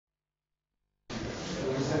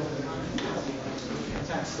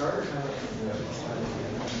Start?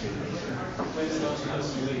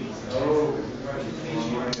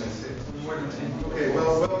 Okay,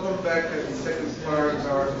 well, welcome back at the second part of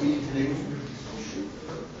our evening.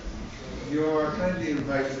 You are kindly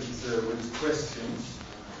invited with questions,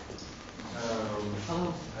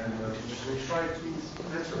 and we'll try to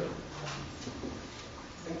answer it.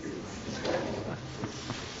 Thank you.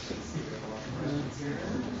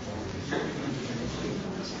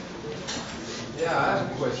 Yeah, I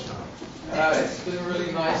have a question. It's been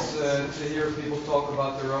really nice to hear people talk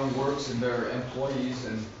about their own works and their employees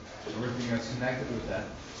and everything that's connected with that.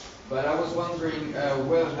 But I was wondering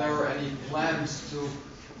whether there were any plans to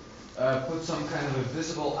put some kind of a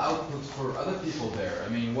visible output for other people there. I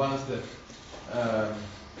mean, one of the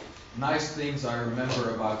nice things I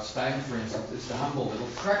remember about Steim, for instance, is the humble little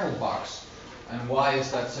crackle box. And why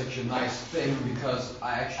is that such a nice thing? Because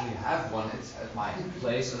I actually have one. It's at my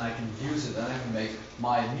place and I can use it and I can make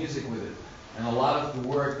my music with it. And a lot of the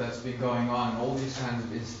work that's been going on in all these kinds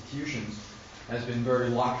of institutions has been very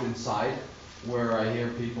locked inside, where I hear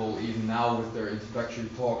people even now with their introductory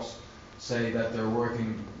talks say that they're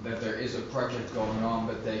working, that there is a project going on,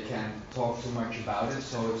 but they can't talk too much about it,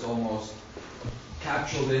 so it's almost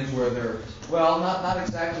capsuled in where they're, well, not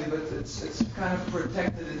exactly, but it's kind of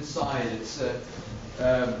protected inside. It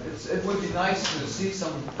would be nice to see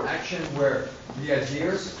some action where the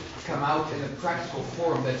ideas come out in a practical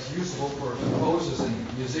form that's useful for composers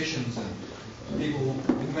and musicians and people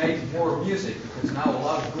who make more music, because now a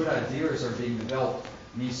lot of good ideas are being developed,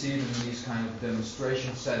 and you see them in these kind of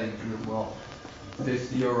demonstration settings with, well,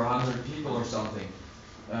 50 or 100 people or something,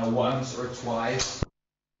 once or twice.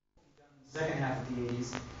 Second half of the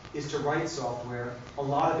 80s is to write software, a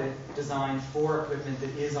lot of it designed for equipment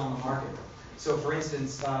that is on the market. So for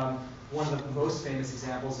instance, one of the most famous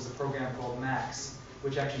examples is a program called Max,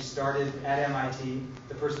 which actually started at MIT.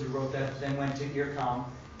 The person who wrote that then went to IRCOM,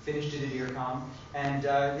 finished it at IRCOM, and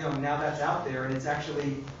now that's out there, and it's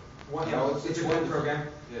actually it's a good program.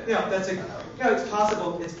 Yeah, it's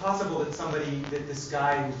possible that this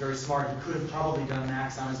guy who's very smart, he could have probably done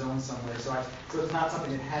Max on his own somewhere. So it's not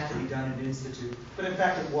something that had to be done at an institute, but in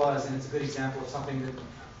fact it was, and it's a good example of something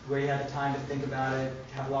where you had the time to think about it,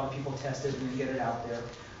 have a lot of people test it, and then get it out there.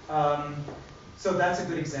 So that's a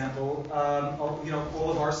good example. All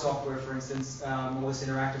of our software, for instance, all this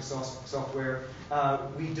interactive software,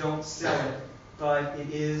 we don't sell it, but it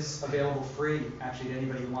is available free, actually, to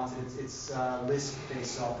anybody who wants it. It's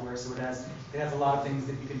Lisp-based software, so it has a lot of things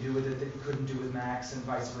that you can do with it that you couldn't do with Max, and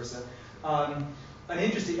vice versa.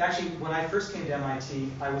 Actually, when I first came to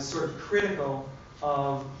MIT, I was sort of critical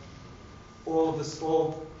of all of this,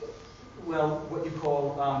 what you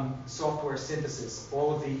call software synthesis,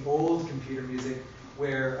 all of the old computer music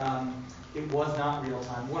where it was not real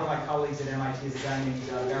time. One of my colleagues at MIT is a guy named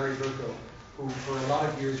Barrière who for a lot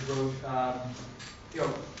of years wrote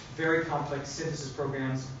very complex synthesis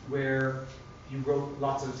programs where you wrote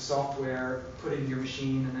lots of software, put it in your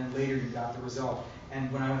machine, and then later you got the result.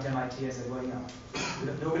 And when I went to MIT, I said, well,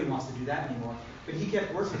 nobody wants to do that anymore. But he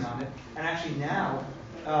kept working on it, and actually now,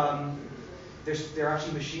 there are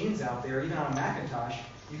actually machines out there, even on a Macintosh,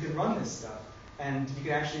 you can run this stuff. And you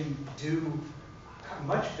can actually do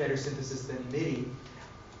much better synthesis than MIDI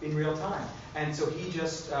in real time. And so he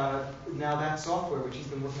just, now that software, which he's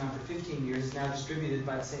been working on for 15 years, is now distributed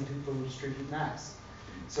by the same people who distribute Max.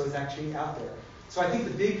 So it's actually out there. So I think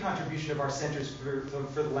the big contribution of our centers for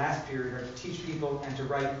the last period are to teach people and to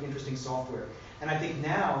write interesting software. And I think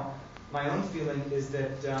now, my own feeling is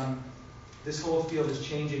that this whole field is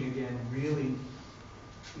changing again really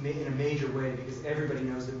in a major way, because everybody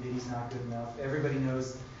knows that MIDI's not good enough. Everybody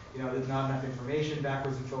knows there's not enough information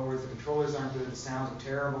backwards and forwards. The controllers aren't good. The sounds are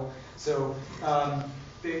terrible. So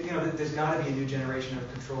there's got to be a new generation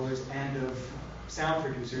of controllers and of sound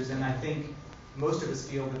producers. And I think most of us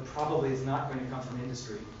feel that probably it's not going to come from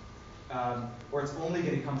industry, or it's only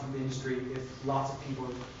going to come from industry if lots of people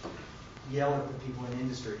yell at the people in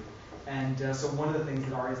industry. And so one of the things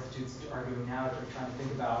that our institutes are doing now is we're trying to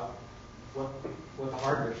think about what the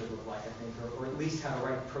hardware should look like, I think, or at least how to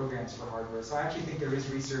write programs for hardware. So I actually think there is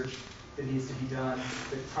research that needs to be done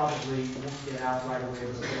that probably won't get out right away,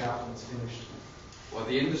 but will get out when it's finished. Well,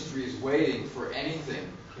 the industry is waiting for anything.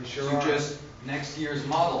 They sure to are. Just next year's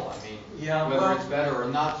model. I mean, whether it's better or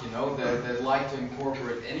not, they like to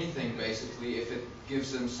incorporate anything basically if it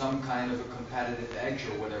gives them some kind of a competitive edge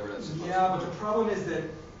or whatever that's supposed to be. Yeah, but the problem is that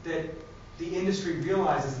the industry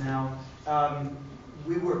realizes now.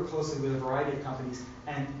 We work closely with a variety of companies,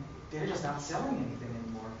 and they're just not selling anything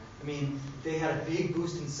anymore. I mean, they had a big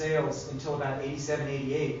boost in sales until about 87,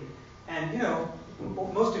 88. And,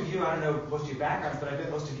 most of you, I don't know most of your backgrounds, but I bet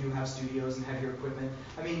most of you have studios and have your equipment.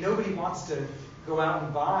 I mean, nobody wants to go out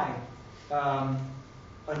and buy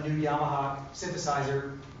a new Yamaha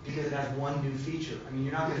synthesizer because it has one new feature. I mean,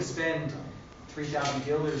 you're not going to spend 3,000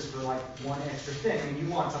 guilders for like one extra thing. I mean,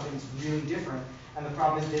 you want something that's really different. And the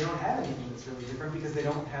problem is they don't have anything that's really different because they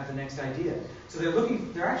don't have the next idea. So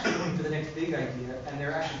they're actually looking for the next big idea, and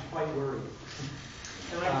they're actually quite worried.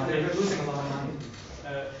 They're losing a lot of money.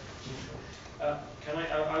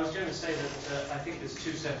 I was going to say that I think there's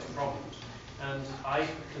two separate problems, and I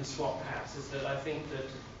can swap hats. Is that I think that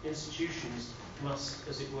institutions must,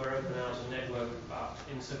 as it were, open out a network. But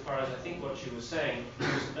insofar as I think what you were saying,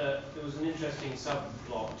 there was an interesting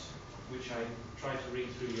subplot which I tried to read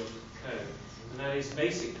through your code, and that is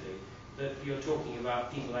basically that you're talking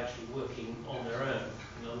about people actually working on their own.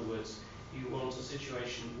 In other words, you want a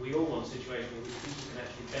situation, we all want a situation in which people can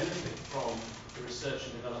actually benefit from the research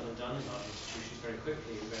and development done in our institutions very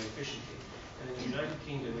quickly and very efficiently. And in the United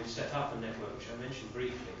Kingdom, we've set up a network, which I mentioned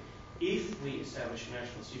briefly. If we establish a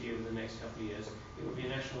national studio in the next couple of years, it will be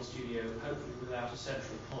a national studio, hopefully without a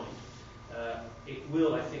central point. It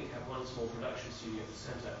will, I think, have one small production studio at the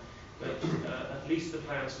centre. But at least the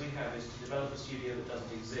plans we have is to develop a studio that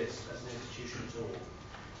doesn't exist as an institution at all.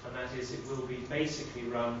 And that is, it will be basically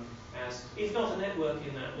run as, if not a network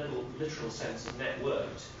in that little literal sense of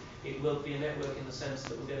networked, it will be a network in the sense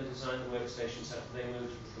that we're going to design the workstations so that they move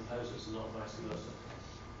to the composers and not vice versa.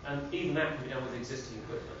 And even that can be done with existing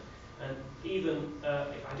equipment. And even,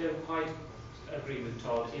 I don't quite agree with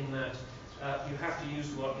Todd in that you have to use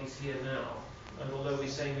what is here now. And although we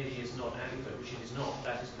say MIDI is not adequate, which it is not,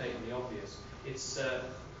 that is patently obvious. It's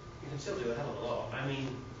you can still do a hell of a lot. I mean,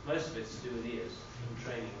 most of it's to do with ears and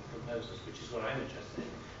training of composers, which is what I'm interested in.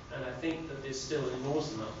 And I think that there's still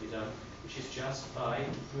enormous amount to be done, which is just by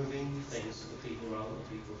moving things to the people rather than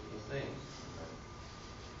people to the things.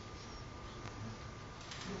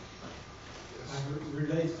 I have a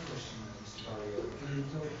related question, Mr. Barrière. Can you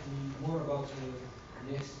tell me more about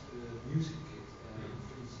the next music kit?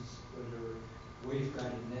 For instance, whether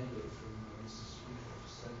wave-guided network from Mr. Speaker of the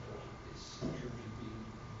STEM project is currently being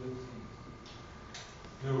built in?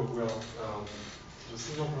 No, well, the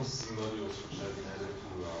signal processing modules which have been added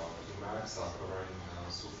to Max are covering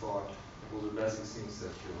so far all the basic things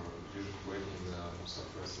that you're usually waiting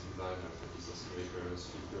software synthesizer, that is oscillators,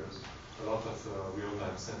 filters, a lot of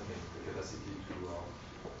real-time sampling, the capacity to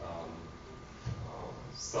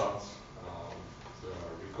start the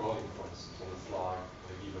recording, for instance, on the fly, on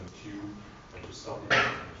a given cue, and to stop it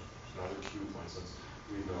on another cue, for instance,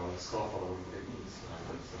 with score following techniques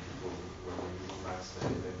that some people, when we use Max, they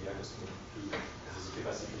be accustomed to. There's a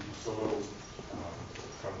capacity to follow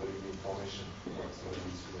from the information what somebody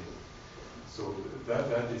is doing. So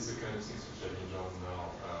that is the kind of things which have been done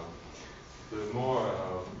now. The more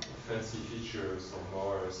fancy features or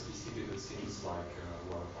more sophisticated things like,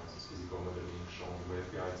 well, for instance, physical modeling, shown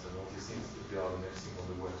waveguides, and all these things, they are the next thing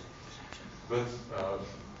on the way. But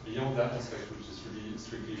beyond that aspect, which is really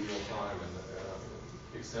strictly real time and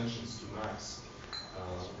extensions to Max,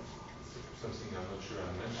 something I'm not sure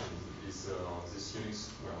I mentioned is this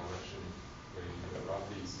Unix, well, I mentioned very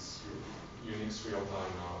roughly, this Unix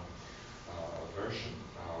real-time version,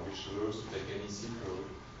 which allows to take any C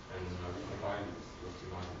code and recompile it to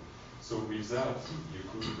optimize it. So with that, you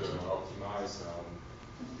could optimize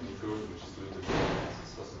any code which is doing the job as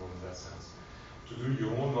it's possible in that sense. To do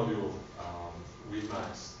your own module with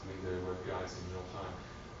Max, doing the waveguides in real time,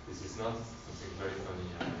 this is not something very funny.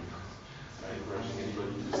 I'm encouraging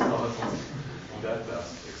anybody to start on that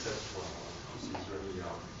task, except for who's really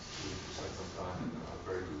willing to spend some time and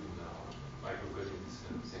very good in microcoding these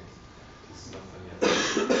kind of things. This is not funny at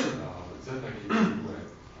all. But certainly,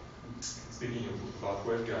 speaking about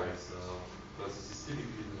waveguides, because this is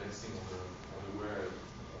typically the next thing on the web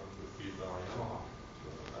with Yamaha.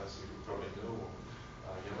 As you probably know,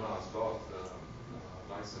 Yamaha has bought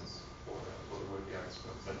license for the waveguides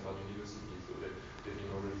from Stanford University, so they've been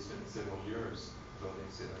already spending several years building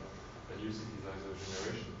a new synthesizer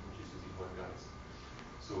generation which is using waveguides.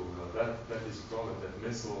 So that is a problem that may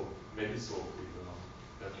be solved with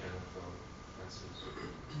that kind of license.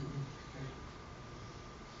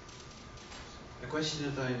 A question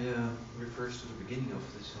that I refers to the beginning of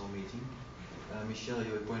this whole meeting. Michel,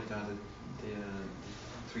 you had pointed out that the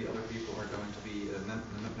three other people are going to be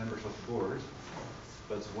members of the board.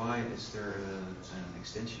 But why is there an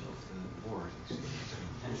extension of the board?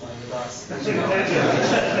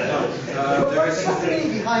 There's somebody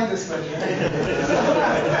behind this question.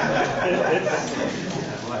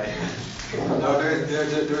 Why? No,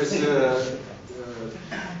 there is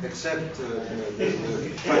except the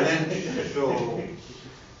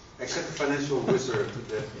except the financial wizard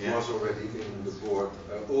that was already in the board,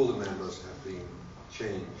 all the members have been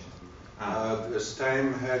changed.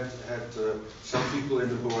 Steim had some people in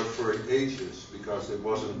the board for ages because it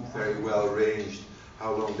wasn't very well arranged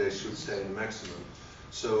how long they should stay in maximum.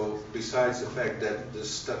 So besides the fact that the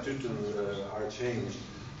statuten are changed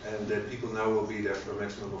and that people now will be there for a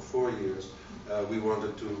maximum of 4 years, we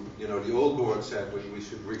wanted to, the old board said we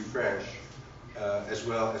should refresh, as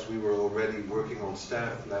well as we were already working on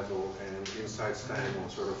staff level and inside Steim on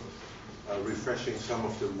sort of refreshing some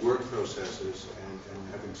of the work processes and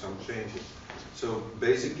having some changes. So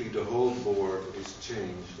basically the whole board is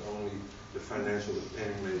changed, only the financial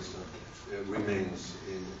planning minister remains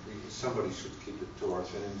in. Somebody should keep the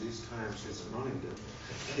torch, and in these times it's money that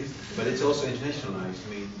keeps. But it's also internationalized. I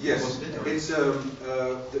mean, yes, wasn't it? It's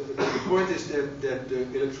the point is that the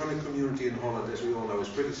electronic community in Holland, as we all know, is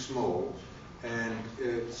pretty small, and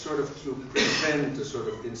sort of to prevent the sort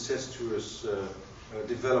of incestuous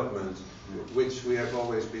development, which we have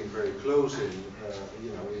always been very close in,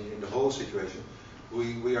 in the whole situation,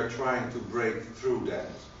 we are trying to break through that.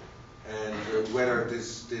 And whether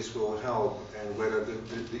this will help, and whether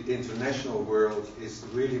the international world is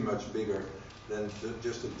really much bigger than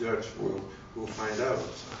just the Dutch world, we'll find out.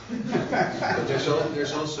 But there's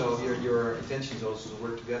also your intention is also to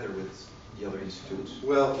work together with the other institutes.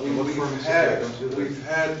 Well, we've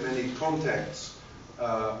had many contacts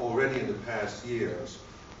already in the past years,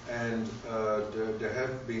 and there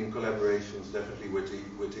have been collaborations definitely with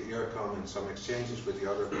the ERCOM and some exchanges with the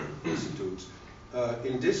other institutes.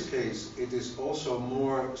 In this case, it is also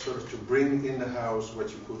more sort of to bring in the house what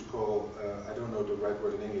you could call, I don't know the right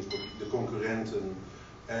word in English, but the concurrenten,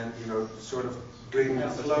 and sort of bring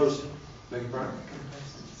close, like Brian?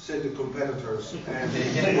 Say the competitors and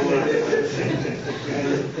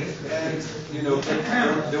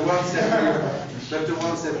the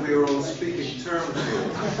ones that we are on speaking terms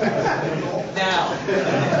with. Now.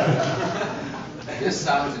 This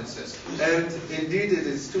sounds insistent. And indeed it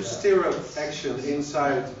is to stir up action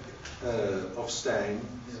inside of Steim,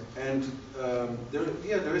 and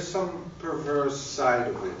there is some perverse side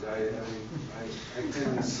of it. I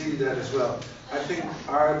can see that as well. I think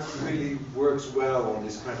art really works well on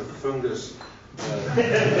this kind of fungus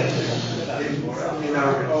in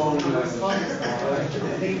our own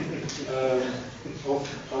of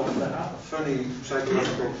funny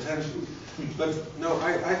psychological potential. But no,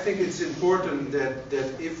 I think it's important that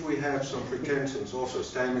if we have some pretensions, also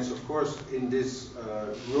Steim is of course in this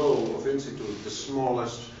role of institute the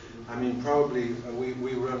smallest. I mean, probably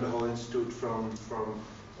we run the whole institute from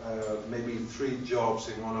maybe 3 jobs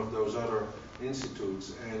in one of those other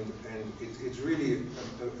institutes, and it's really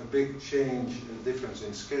a big change, a difference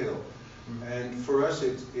in scale. And for us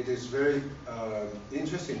it is very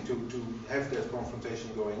interesting to have that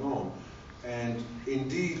confrontation going on. And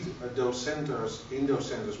indeed, in those centers,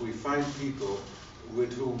 we find people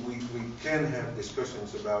with whom we can have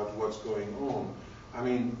discussions about what's going on. I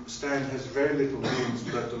mean, Steim has very little means,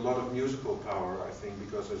 but a lot of musical power, I think,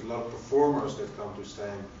 because there's a lot of performers that come to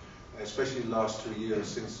Steim, especially the last 2 years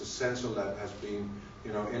since the Sensor Lab has been,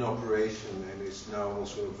 in operation and is now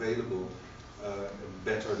also available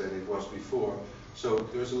better than it was before. So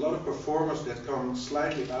there's a lot of performers that come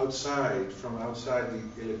slightly outside the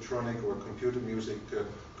electronic or computer music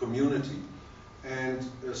community. And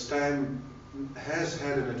Steim has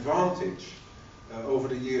had an advantage over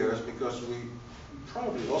the years because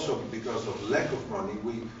probably also because of lack of money,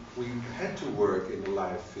 we had to work in the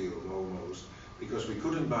live field almost, because we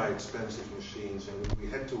couldn't buy expensive machines, and we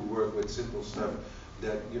had to work with simple stuff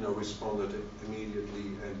that responded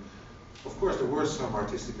immediately. And of course, there were some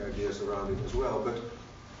artistic ideas around it as well, but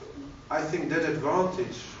I think that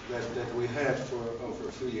advantage that we had for over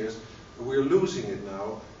a few years, we're losing it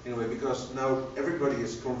now, in a way, because now everybody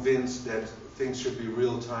is convinced that things should be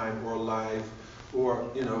real time or live, or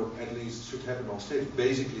at least should happen on stage,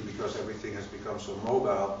 basically because everything has become so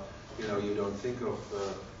mobile, you don't think of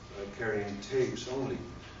carrying tapes only.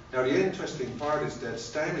 Now the interesting part is that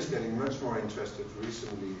Steim is getting much more interested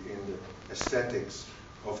recently in the aesthetics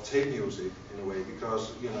of tape music, in a way,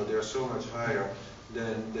 because they're so much higher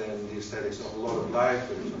than the aesthetics of a lot of live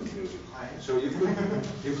electronic music. So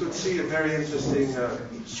you could see a very interesting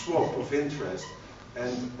swap of interest,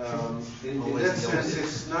 and in that sense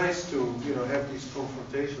it's nice to have these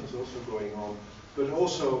confrontations also going on, but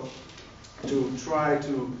also to try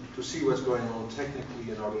to see what's going on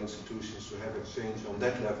technically in other institutions, to have exchange on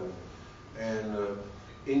that level. And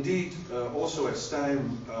indeed, also at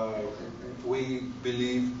Steim, we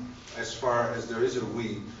believe, as far as there is a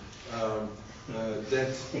we,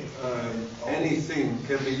 that anything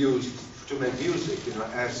can be used to make music, you know,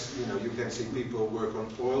 as you know, you can see people work on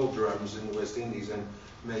oil drums in the West Indies and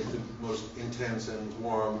make the most intense and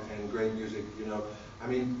warm and great music, you know. I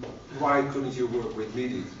mean, why couldn't you work with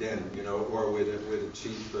MIDI then, you know, or with a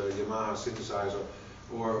cheap Yamaha synthesizer,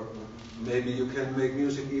 or maybe you can make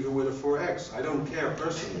music even with a 4X. I don't care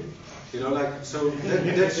personally, you know, like, so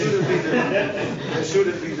that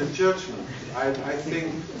shouldn't be the judgment. I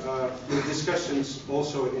think the discussions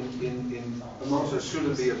also in amongst us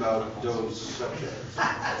shouldn't be about those subjects.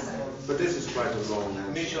 But this is quite a long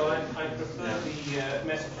answer. Michel, I prefer the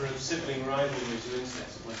metaphor of sibling rivalry to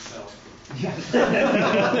incest myself. I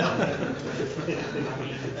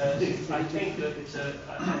mean, I think that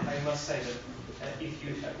I must say that if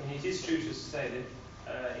you, and it is true to say that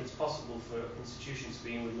it's possible for institutions to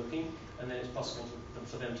be inward-looking, and then it's possible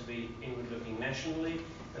for them to be inward-looking nationally,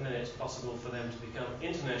 and then it's possible for them to become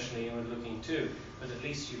internationally inward-looking too. But at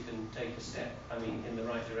least you can take a step, I mean, in the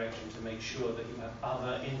right direction to make sure that you have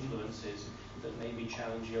other influences that maybe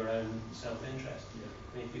challenge your own self-interest.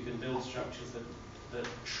 I mean, if you can build structures that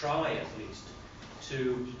try at least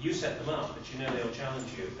to, you set them up, but you know they'll challenge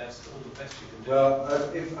you, that's all the best you can do. Well,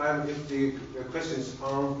 if the questions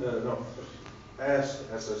aren't asked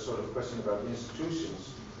as a sort of question about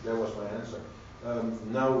institutions, that was my answer.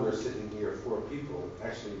 Now we're sitting here, 4 people,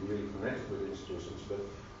 actually really connected with institutions, but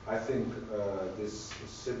I think this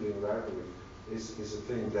sibling rivalry is a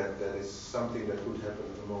thing that is something that could happen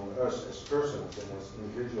among us as persons and as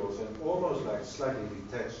individuals, and almost like slightly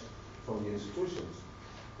detached from the institutions.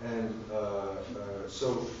 And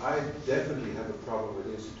so I definitely have a problem with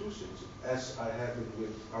institutions, as I have it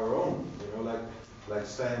with our own. You know, like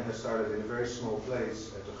Steim has started in a very small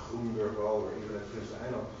place at the Groenburghal or even at Prince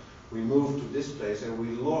Eiland. We moved to this place and we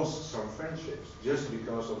lost some friendships just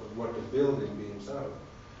because of what the building beams out.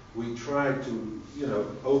 We tried to, you know,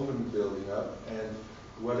 open the building up, and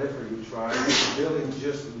whatever you try, the building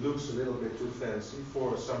just looks a little bit too fancy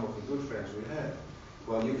for some of the good friends we had.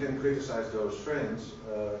 Well, you can criticize those friends.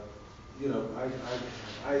 You know,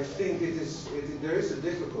 I think there is a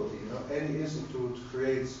difficulty. You know, any institute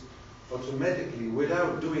creates automatically,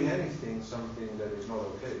 without doing anything, something that is not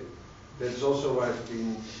okay. That's also why I've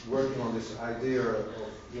been working on this idea of,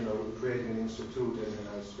 you know, creating an institute, and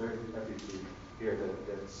I was very happy to hear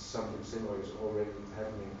that something similar is already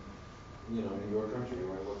happening, you know, in your country,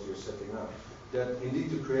 or what you're setting up. That indeed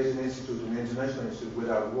to create an institute, an international institute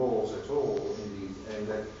without walls at all, indeed, and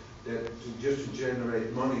that just to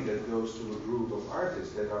generate money that goes to a group of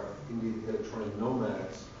artists that are indeed electronic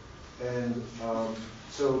nomads, and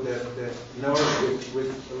so that now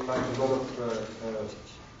with like a lot of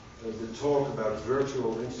the talk about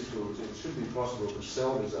virtual institutes, it should be possible to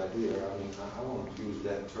sell this idea. I mean, I won't use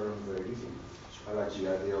that term very easily. I like the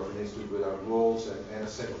idea of an institute without walls and a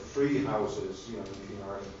set of free houses, you know, in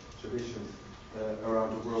our tradition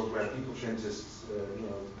around the world where people can just, you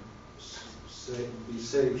know, be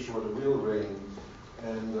safe for the real rain.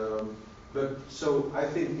 And but so I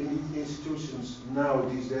think institutions now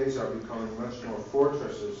these days are becoming much more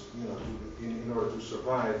fortresses, you know, in order to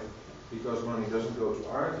survive, because money doesn't go to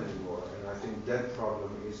art anymore. And I think that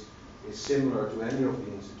problem is similar to any of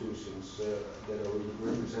the institutions that are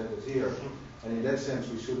represented here. And in that sense,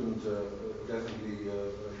 we shouldn't definitely,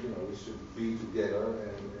 you know, we should be together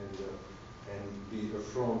and be a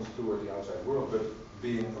front toward the outside world. But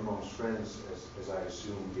being amongst friends, as I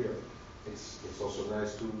assume here, it's also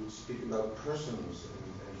nice to speak about persons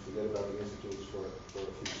and forget about the institutes for a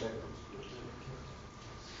few seconds.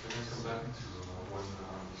 Can I come back to one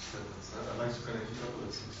sentence? I'd like to connect a couple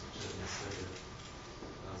of things which have been said.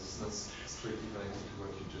 It's not strictly connected to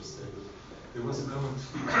what you just said, but there was a comment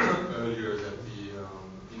earlier that the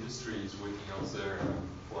industry is waiting out there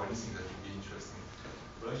for anything that would be interesting.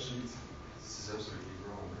 But actually, this is absolutely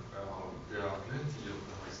wrong. There are plenty of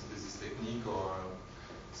synthesis technique or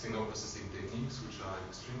signal processing techniques which are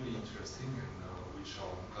extremely interesting and which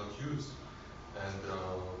are not used. And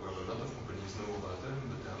well, a lot of companies know about them,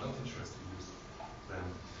 but they are not interested in using them.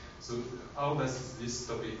 So how does this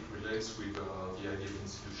topic relates with the idea of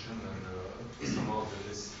institution and somehow the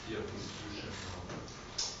necessity of institution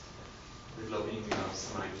developing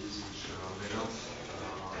some ideas which may not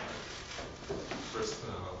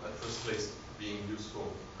at first place being useful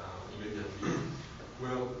immediately?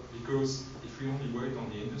 Well, because if we only wait on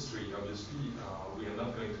the industry, obviously we are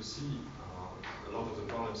not going to see a lot of the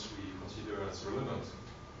problems we consider as relevant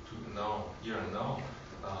to now, here and now,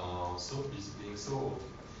 being solved.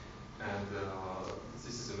 And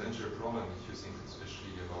this is a major problem if you think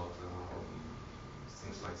especially about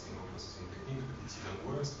things like signal processing techniques, but it's even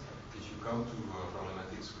worse if you come to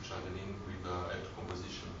problematics which are dealing with edge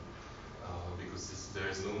composition. because there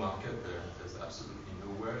is no market there. There's absolutely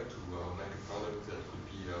nowhere to make a product that would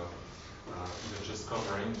be even just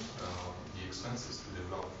covering the expenses to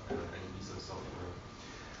develop any piece of software.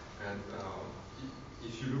 And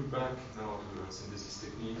if you look back now to synthesis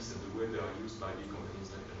techniques and the way they are used by big companies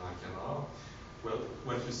like Yamaha, well,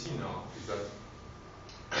 what you see now is that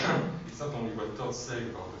it's not only what Todd said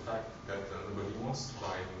about the fact that nobody wants to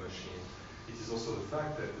buy a new machine, it is also the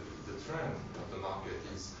fact that the trend of the market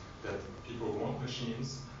is that people want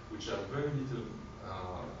machines which have very little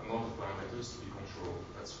amount of parameters to be controlled.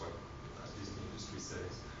 That's what at least the industry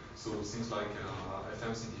says. So things like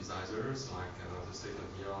FM synthesizers, like the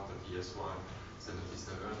state-of-the-art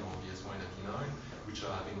ES177 or ES199, which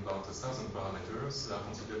are having about 1,000 parameters, are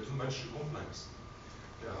considered too much, too complex.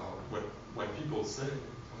 What people say,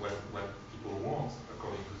 what people want,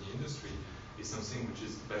 according to the industry, is something which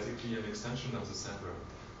is basically an extension of the sampler.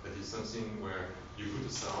 That is something where you put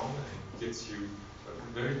a sound and it gets you a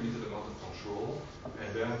very limited amount of control,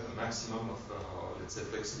 and then a maximum of, let's say,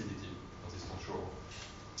 flexibility of this control.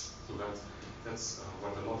 So that's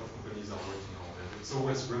what a lot of companies are working on, and it's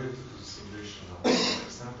always related to the simulation of the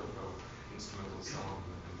extent of instrumental sound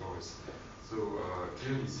and voice. So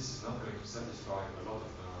clearly, this is not going to satisfy a lot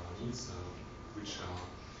of needs which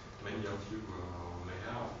many of you may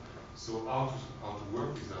have. So how to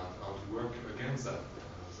work with that? How to work against that?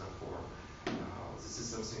 Therefore, this is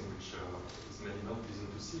something which is maybe not pleasant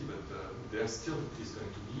to see, but there still is going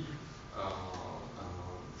to be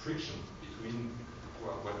friction between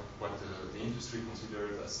what the industry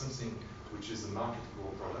considers as something which is a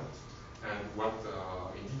marketable product and what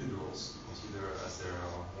individuals consider as their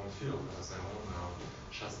own field, as their own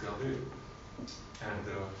chasse gardée. And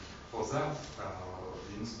for that,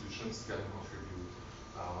 the institutions can contribute.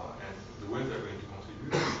 And the way they're going to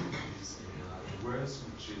contribute is in ways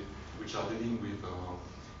which are dealing with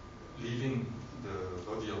leaving the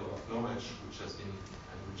body of knowledge which has been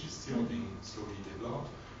and which is still being slowly developed,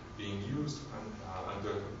 being used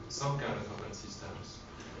under some kind of open systems.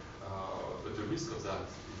 But the risk of that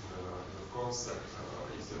is, of course, that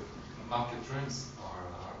if the market trends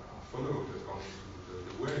are followed according to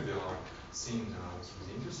the way they are seen through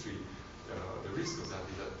the industry, the risk of that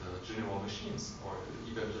is that general machines, or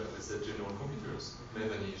even, let's say, general computers, may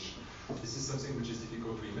vanish. This is something which is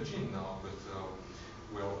difficult to imagine now, but,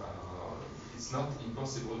 well, it's not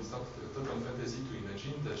impossible, it's not a total fantasy to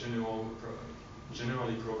imagine that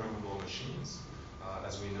generally programmable machines,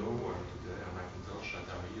 as we know today, Macintosh,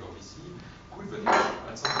 Atari, or PC, could vanish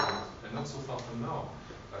at some point, and not so far from now,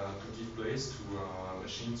 to give place to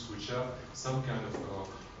machines which have some kind of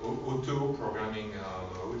auto-programming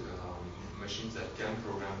mode, machines that can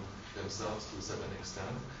program themselves to a certain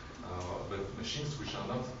extent, but machines which are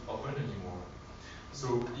not open anymore.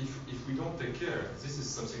 So if we don't take care, this is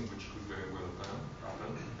something which could very well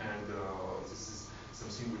happen, and this is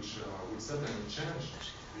something which would certainly change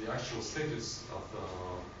the actual status of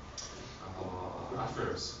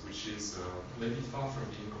affairs, which is maybe far from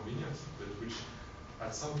being convenient, but which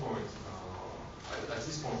at some point, at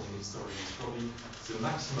this point in history, is probably the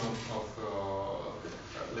maximum of,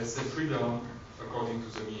 let's say, freedom according to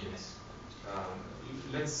the means.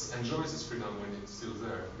 Let's enjoy this freedom when it's still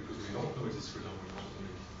there, because we don't know this freedom we want to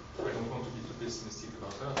make. I don't want to be too pessimistic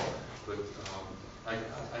about that, but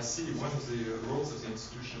I see one of the roles of the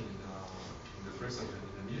institution in the present and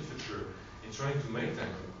in the near future in trying to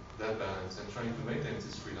maintain that balance and trying to maintain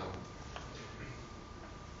this freedom.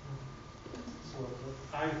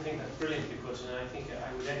 I think that's brilliantly put, and I think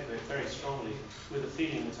I would echo it very strongly with a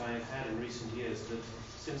feeling that I have had in recent years that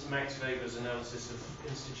since Max Weber's analysis of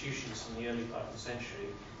institutions in the early part of the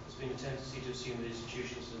century, there's been a tendency to assume that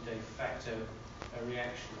institutions are de facto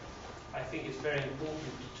reaction. I think it's very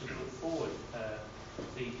important to put forward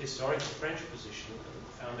the historical French position that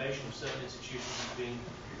the foundation of certain institutions has been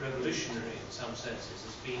revolutionary in some senses,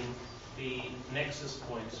 has been the nexus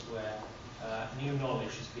points where new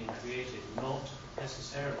knowledge is being created, not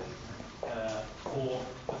necessarily for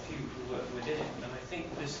a few who work within it. And I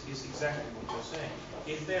think this is exactly what you're saying.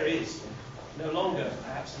 If there is no longer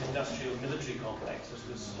perhaps an industrial military complex, as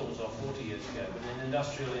was thought of 40 years ago, but an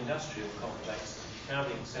industrial complex now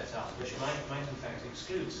being set up, which might in fact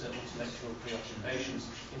exclude certain intellectual preoccupations,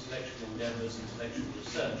 intellectual endeavours, intellectual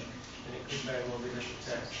research, then it could very well be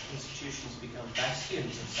that institutions become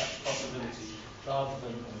bastions of such possibility rather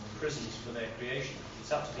than prisons for their creation. It's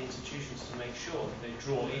up to the institutions to make sure that they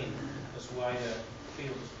draw in as wide a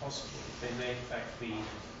field as possible. They may in fact be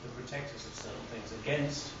the protectors of certain things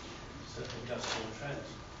against certain industrial trends.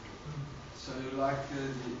 So you like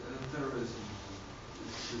terrorism?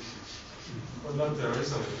 Well, not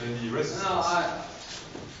terrorism, maybe racism. No,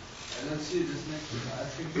 I don't see this next one. I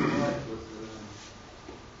think you're right with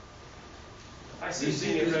I see you it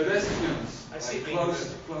see being these eroded. bastions, I see it like being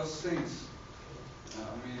close things. I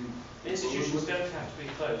mean, institutions don't have to be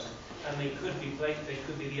closed, and they could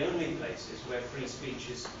be the only places where free speech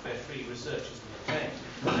is, where free research is maintained.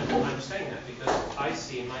 And I'm saying that because I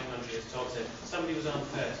see in my country, as Todd said, somebody was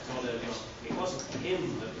unfair to Todd early on. It wasn't him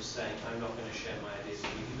that was saying, I'm not going to share my ideas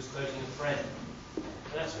with you. He was quoting a friend.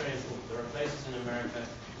 And that's very important. There are places in America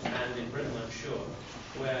and in Britain, I'm sure,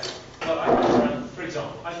 where, well, I've gone around, for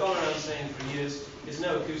example, I've gone around saying for years, there's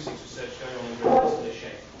no acoustics research going on in Britain, isn't it a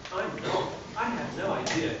shame? I'm wrong. I had no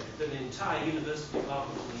idea that an entire university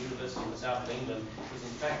department from the University in the south of England is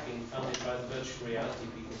in fact being funded by the virtual reality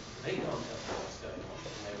people. They can't tell me what's going on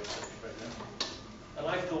in their research program. And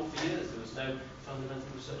I thought for years there was no fundamental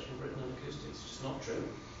research in Britain on acoustics. It's just not true.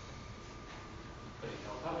 But it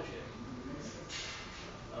can't publish it.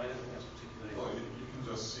 I don't think that's particularly... Well, you can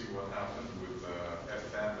just see what happened with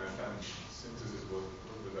FM synthesis was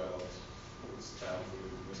developed with Steim,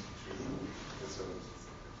 with an institution. It's a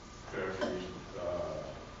fairly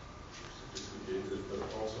sophisticated, but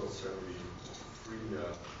also fairly free.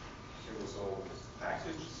 It was all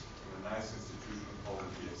packaged in a nice institution called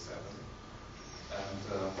the BA7, and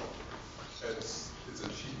it's a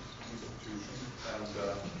cheap institution. And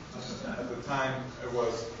at the time, it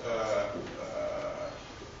was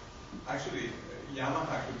actually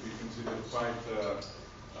Yamaha could be considered quite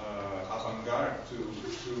avant-garde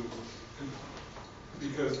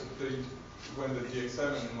because when the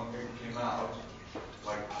DX7 came out,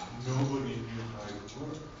 like nobody knew how it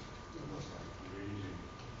worked. It was like really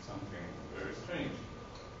something very strange.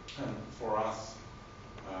 And for us,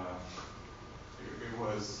 it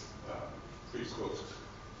was pre-cooked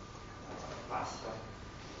pasta.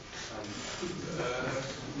 And,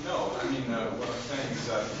 no, I mean what I'm saying is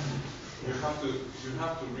that you have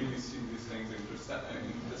to really see these things in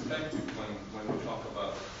perspective when we talk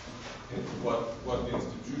about what the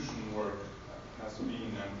institution work has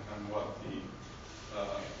been and what the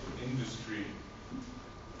industry,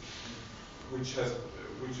 which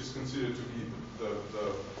is considered to be the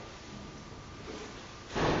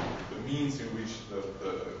means in which the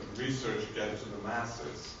research gets to the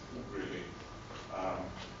masses, really.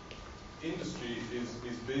 Industry is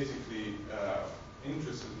basically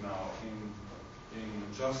interested now in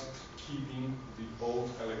just keeping the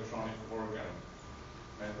old electronic organ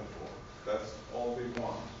metaphor. That's all they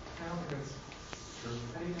want. I don't think it's true.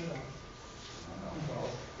 How do you know that? Well,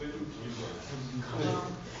 they do keyboards.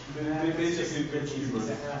 They basically do keyboards.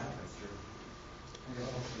 That's true.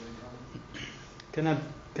 Can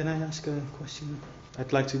I ask a question?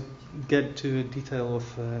 I'd like to get to a detail of.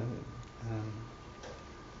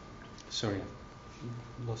 Sorry,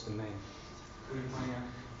 lost the name. Who are you pointing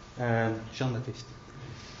at? Jean-Baptiste.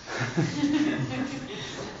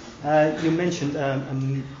 You mentioned a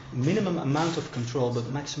minimum amount of control, but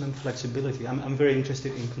maximum flexibility. I'm very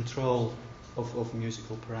interested in control of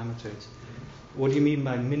musical parameters. What do you mean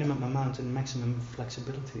by minimum amount and maximum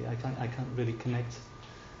flexibility? I can't really connect.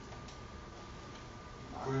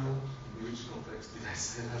 Well, in which context did I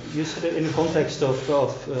say that? You said it in the context of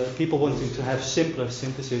people wanting to have simpler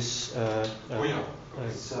synthesis.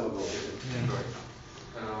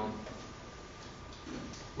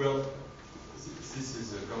 Well, this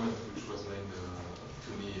is a comment which was made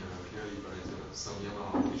to me clearly by some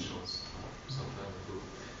Yamaha officials some time ago.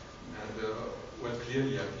 And what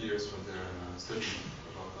clearly appears when they're studying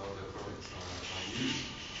about how their products are used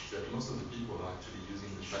is that most of the people are actually using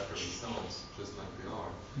the battery themselves, just like they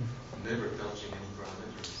are, never touching any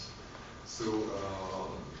parameters. So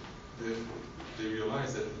they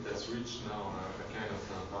realize that that's reached now a kind of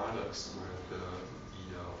paradox where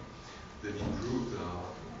they've improved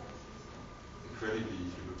incredibly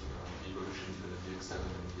if you look at the evolution to the DX7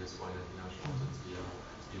 and the DX1 multinationals and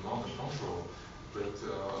the amount of control. But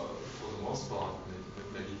for the most part,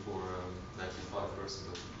 maybe for 95%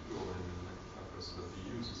 of the people and 95% of the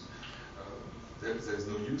users, there's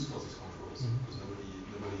no use for these controls because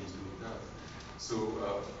nobody is doing that.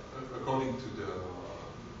 So according to the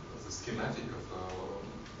schematic of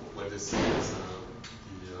what they see as the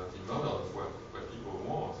model of what people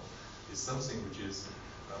want is something which is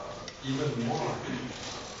even more,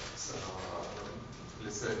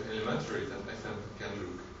 let's say, elementary than FM can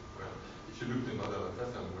look. Well, if you look at the model of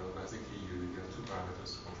FM, well, basically you get two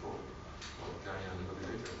parameters to control, or carrier and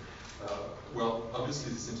modulator. Well, obviously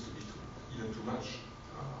this seems to be even too much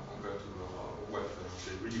compared to what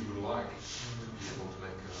they really would like to be able to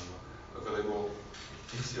make available.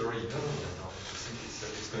 In theory, not only I think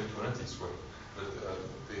it's going to end this way, but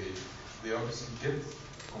they obviously get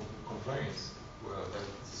complaints that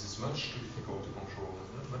this is much too difficult to control,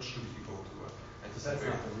 and much too difficult to That's anticipate.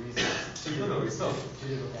 not the reason. It's too No, it's not. too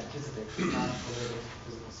difficult to anticipate. It's not related to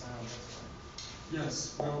physical sound. That's why.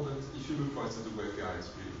 Yes, well, but if you look, for instance, at the waveguides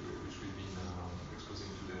which we've been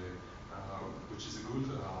exposing today, which is a good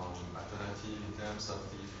alternative in terms of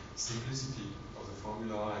the simplicity of the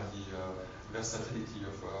formula and the versatility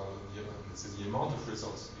of let's say the amount of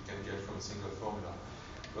results you can get from a single formula.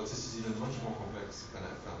 But this is even much more complex than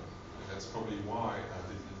I found, and that's probably why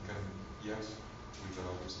they didn't come yet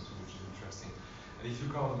with something which is interesting. And if you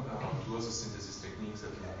come to other synthesis techniques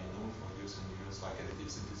that have been known for years and years, like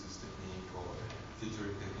additive synthesis technique or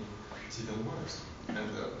filtering technique, it's even worse. And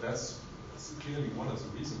that's clearly one of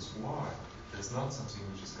the reasons why there's not something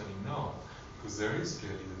which is coming now, because there is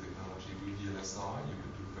clearly the technology with VLSI. You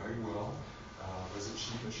can do very well with a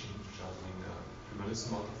cheap machine, which are doing a tremendous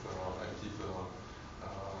amount of active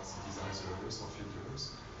synthesizers or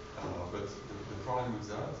filters. But the problem with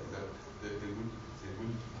that is that they would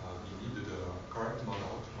be needed a correct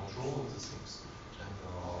model to control all these things and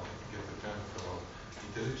get the kind of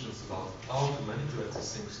intelligence about how to manipulate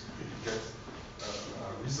these things to get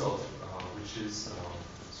a result which is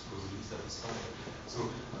supposedly satisfying. So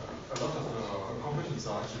a lot of companies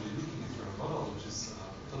are actually looking for a model which is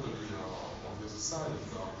totally on the other side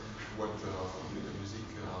of what music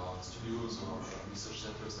studios or research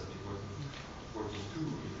centers have been working to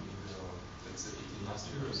in let's say 18 last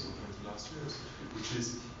years or 20 last years, which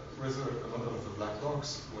is rather a model of a black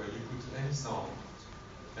box where you put any sound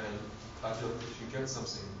and if you get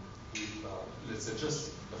something with let's say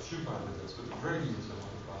just a few parameters, but a very limited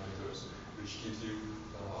amount of parameters, which give you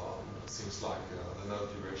things like the note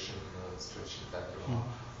duration, stretching factor, how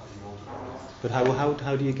you want to call it. But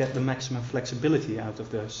how do you get the maximum flexibility out of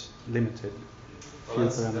those limited few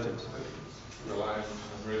parameters? Well, I'm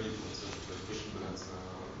ready to answer the question, but that's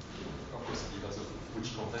obviously because of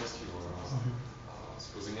which context you are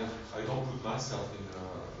supposing. I don't put myself in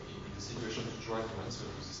the situation to try to answer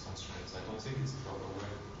to these constraints. I don't think it's the proper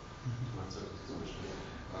way to answer to this question.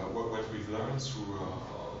 What we've learned through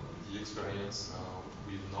the experience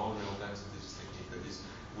with non-real-time synthesis technique, that is,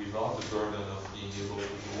 without the burden of being able to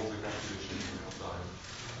do all the calculations in real time,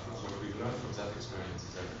 what we've learned from that experience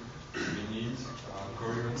is that we need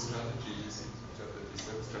coherent strategies,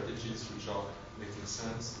 strategies which are making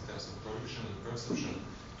sense in terms of production and perception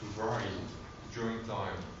to vary during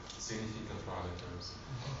time significant parameters.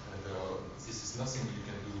 And this is nothing you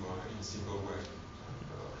can do in a simple way.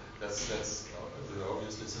 That's the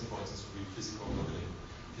obvious lesson, for instance, with physical modeling.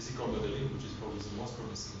 Physical modeling, which is probably the most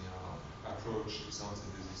promising approach to sound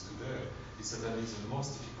synthesis today, is certainly the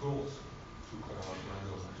most difficult to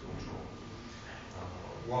handle and to control.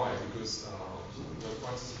 Why? Because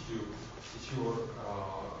for instance, if you're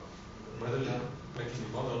making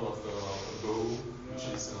a model of a bow which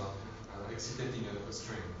is excitating a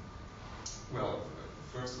string, well,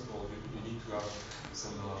 first of all, you need to have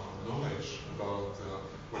some knowledge about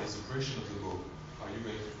what is the pressure of the bow. Are you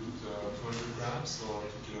going to put 200 grams or 2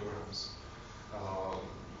 kilograms?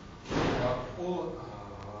 There are all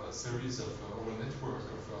a series of all a network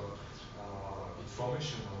of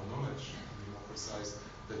information or knowledge, to be more precise,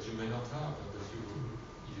 that you may not have and that you're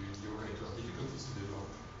going to have difficulties to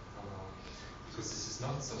develop. Because this is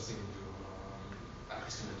not something you're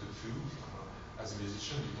accustomed to do. As a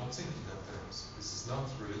musician, you don't think in that terms. This is not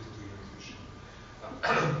related to your intuition.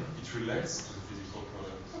 It relates to the physical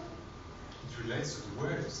product. It relates to the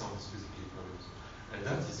way the sound is physically produced. And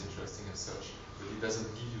that is interesting as such, but it doesn't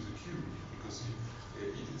give you the cue, because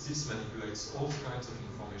this manipulates all kinds of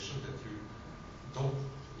information that you don't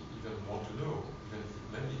even want to know, even if it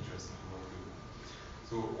may be interesting to work with.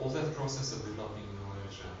 So all that process of developing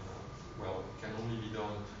knowledge can only be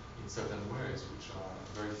done in certain ways, which are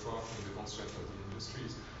very far from the concept of the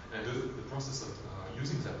industries. And the process of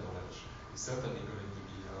using that knowledge is certainly going to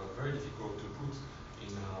be very difficult to put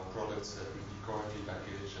in products that will be correctly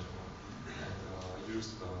packaged and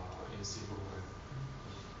used in a simple way.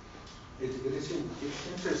 It's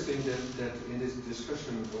interesting that in this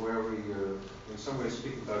discussion where we in some way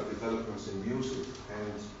speak about developments in music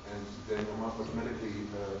and then automatically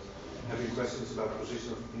having questions about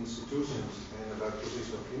position of institutions and about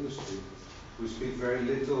position of industry, we speak very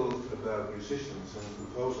little about musicians and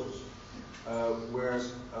composers.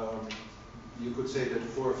 Whereas you could say that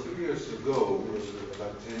for a few years ago, it was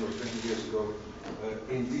about 10 or 20 years ago,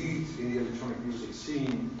 indeed in the electronic music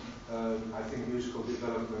scene, I think musical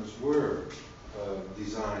developments were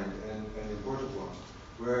designed and important ones.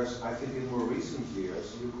 Whereas I think in more recent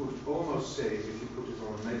years, you could almost say, if you put it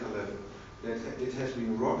on a meta level, that it has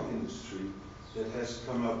been rock industry that has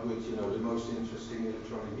come up with the most interesting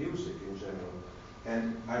electronic music in general.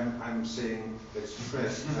 and I'm saying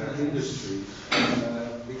express industry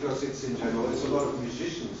because it's in general. It's a lot of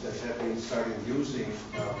musicians that have been starting using.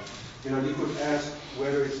 You could ask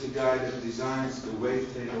whether it's the guy that designs the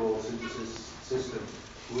wavetable synthesis system,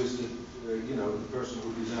 who is the person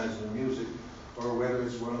who designs the music, or whether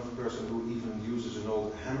it's one of the person who even uses an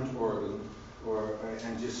old Hammond organ,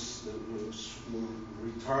 and just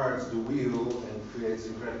retards the wheel and creates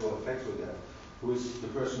incredible effects with that. Who is the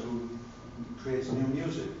person who creates new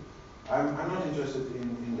music? I'm not interested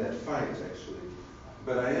in that fight actually,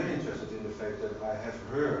 but I am interested in the fact that I have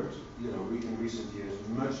heard, in recent years,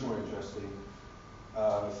 much more interesting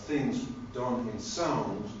things done in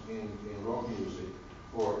sound in rock music,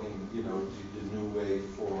 or in the new wave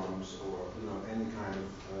forms, or any kind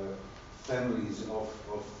of families of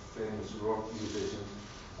famous rock musicians,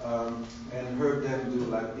 and heard them do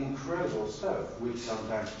like incredible stuff with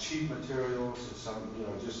sometimes cheap materials, some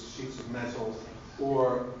just sheets of metal,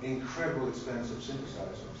 or incredible expensive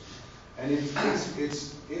synthesizers. And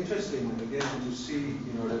it's interesting again to see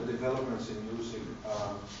that developments in music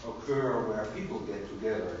occur where people get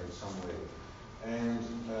together in some way.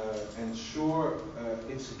 And sure,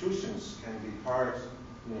 institutions can be part,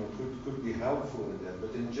 could be helpful in that.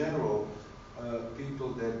 But in general, people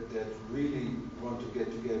that really want to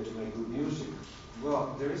get together to make good music,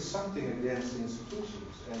 well, there is something against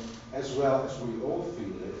institutions, and as well as we all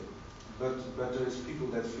feel it, but there is people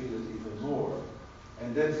that feel it even more.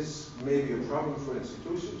 And that is maybe a problem for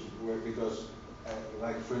institutions, because,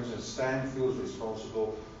 like for instance, Steim feels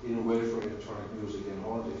responsible in a way for electronic music in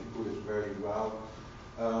Holland, if you put it very well.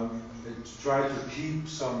 To try to keep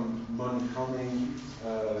some money coming,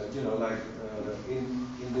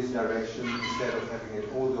 in this direction, instead of having it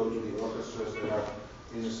all go to the orchestras that are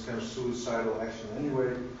in this kind of suicidal action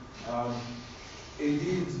anyway.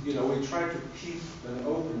 Indeed, we try to keep an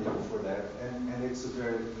opening for that, and it's a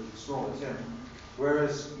very small attempt.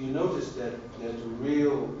 Whereas you notice that the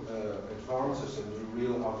real advances and the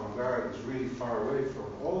real avant-garde is really far away from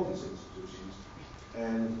all these institutions,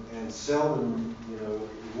 and seldom,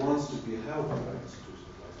 wants to be helped by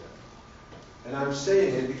institutions like that. And I'm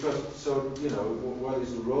saying it because, what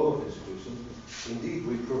is the role of institutions? Indeed,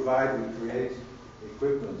 we create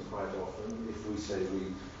equipment quite often, if we say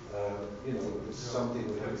it's something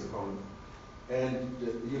we have in common. And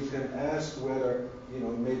you can ask whether,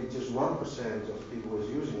 maybe just 1% of the people who is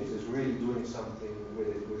using it is really doing something with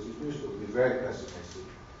it which is useful. To be very pessimistic.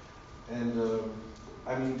 And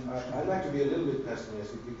I'd like to be a little bit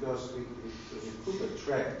pessimistic because it could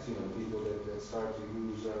attract, people that start to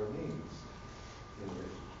use our means.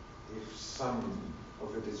 If some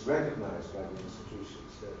of it is recognized by the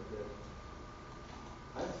institutions, that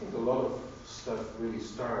I think a lot of stuff really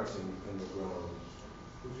starts in the ground.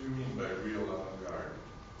 What do you mean by real avant-garde?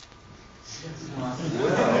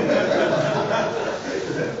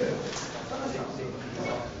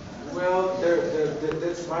 Well,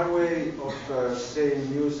 that's my way of saying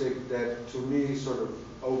music that to me sort of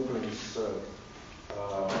opens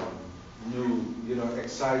new,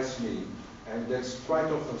 excites me. And that's quite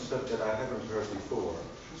often stuff that I haven't heard before.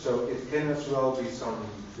 So it can as well be some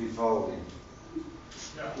Vivaldi.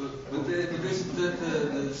 Yeah. But isn't that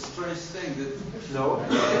the strange thing that No,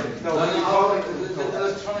 the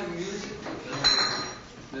electronic music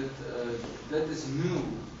that is new.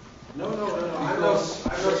 No. I'm not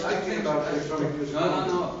speaking about electronic music.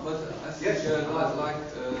 No. But I think Yes.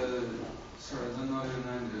 sorry, I don't know your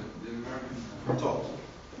name. The American. Todd.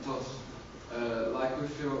 Like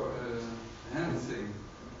with your hand thing.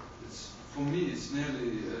 For me, it's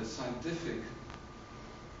nearly scientific.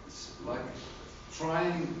 It's like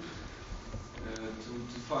trying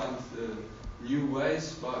to find new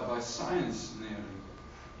ways by science, nearly.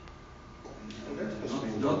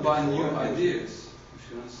 Not by new ideas,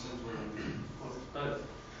 if you understand what I mean.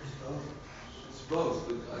 It's both,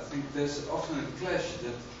 but I think there's often a clash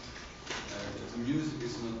that the music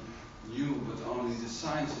is not new, but only the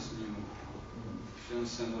science is new. If you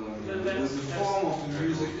understand what I mean. The form of the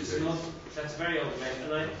music is not. That's very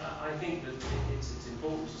old-fashioned, and I think that it's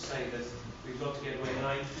important to say that we've got to get away. And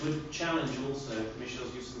I would challenge also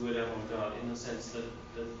Michel's use of the word avant-garde in the sense that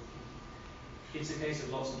it's a case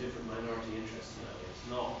of lots of different minority interests now. It's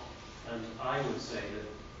not, and I would say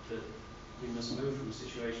that we must move from a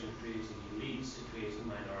situation of creating elites to creating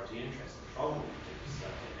minority interests. The problem, I think, is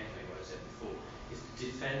that, in echoing what I said before, is to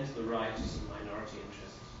defend the rights of minority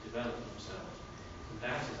interests to develop themselves. And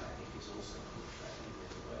that, I think, is also contracting in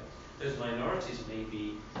a way. Those minorities may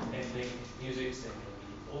be ethnic musics, they may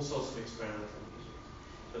be all sorts of experimental music.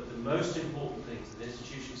 But the most important things that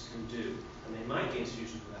institutions can do, and they might be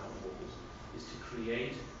institutions without walls, is to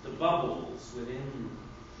create the bubbles within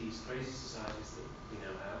these crazy societies that we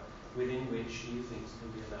now have, within which new things can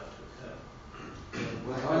be allowed to occur.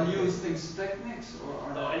 But are new things techniques or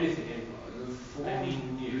are No, anything. the form I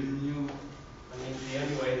mean new. I mean, the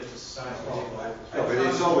only way that a society will evolve. No, but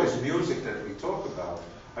it's always music that we talk about.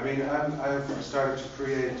 I mean, I've started to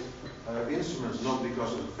create instruments not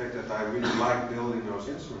because of the fact that I really like building those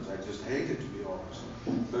instruments. I just hate it, to be honest.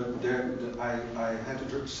 But I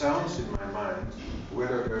had sounds in my mind,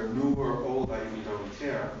 whether they're new or old, I even don't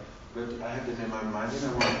care. But I had them in my mind, and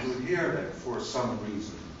I wanted to hear them for some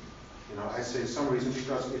reason. You know, I say some reason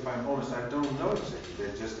because, if I'm honest, I don't know exactly.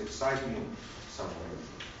 They just excite me in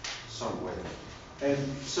some way. And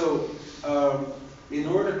so, in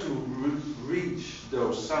order to reach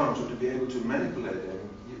those sounds or to be able to manipulate them,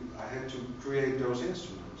 I had to create those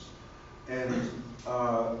instruments. And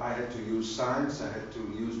I had to use science, I had to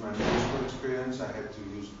use my musical experience, I had to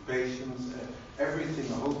use patience, everything,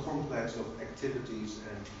 a whole complex of activities.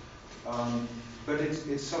 And but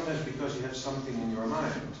it's sometimes because you have something in your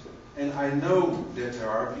mind. And I know that there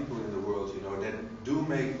are people in the world, you know, that do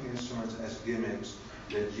make instruments as gimmicks,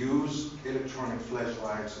 that use electronic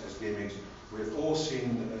flashlights as gimmicks. We've all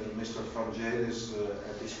seen Mr. Vangelis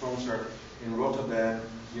at this concert in Rotterdam,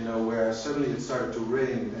 you know, where suddenly it started to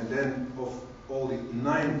rain, and then of all the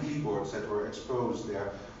 9 keyboards that were exposed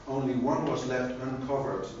there, only one was left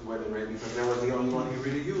uncovered when it rained, because that was the only one he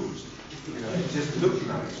really used. You know, it just looked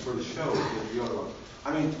nice for the show, the other one.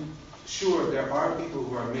 I mean, sure, there are people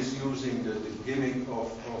who are misusing the gimmick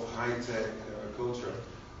of high-tech culture,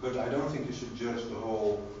 but I don't think you should judge the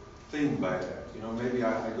whole thing by that. You know, maybe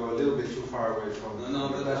I go a little bit too far away from. No,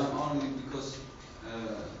 but I'm only because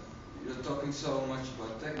you're talking so much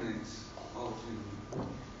about techniques, all of you,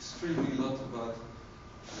 extremely lot about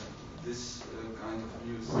this kind of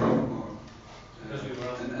new thing, or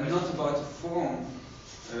and not about the form,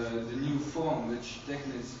 the new form, which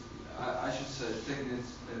techniques, I should say,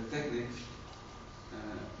 techniques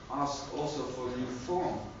ask also for a new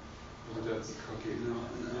form. But that's okay. You know,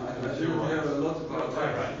 I You're right. hear a lot about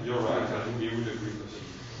that. You're right. I think we would agree with you.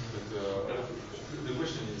 But the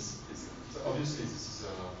question is obviously this is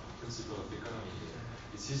a principle of the economy.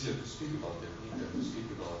 It's easier to speak about technique than to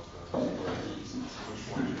speak about musical ideas. It's much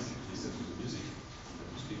more interesting to listen to the music than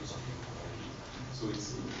to speak about musical ideas. So it's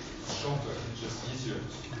shorter. It's just easier to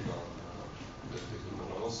speak about the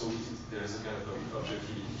technical. But also there is a kind of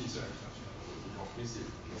objectivity there. You don't miss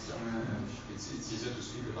it. It's easier to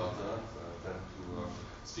speak about that than to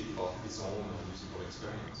speak about his own musical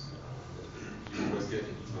experience. You always get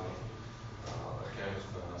into a kind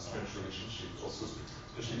of strange relationship, also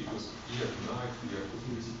especially because here tonight we are put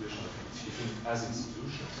in the situation of speaking as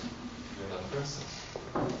institutions, we are not persons.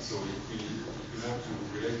 So if we want to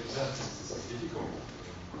relate to that, this is difficult.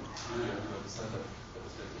 We have to understand that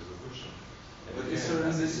aspect of the question. But is there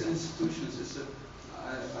in these institutions,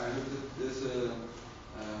 I heard that there's a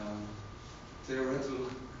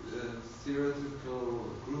theoretical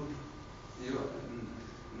group here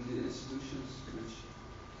in the institutions which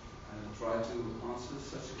try to answer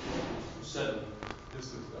such a question. Yes,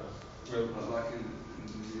 well, like in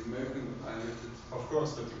the American, I heard it. Of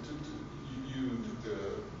course, but you took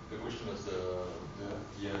the question as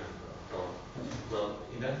the end. Well,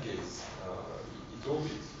 in that case, he told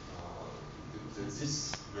it that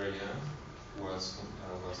this very end was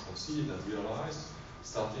conceived and realized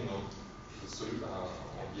starting on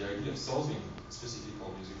the idea of solving specific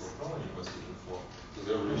musical problem it was looking for. So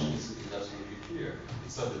the relation is absolutely clear.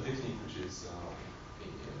 It's not the technique which is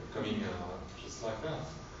coming just like that.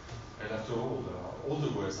 And after all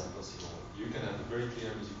the ways are possible. You can have a very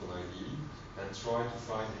clear musical idea and try to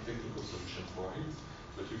find a technical solution for it,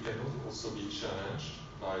 but you can also be challenged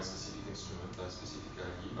by a specific instrument, by a specific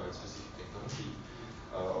idea, by a specific technology.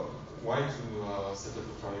 Why to set up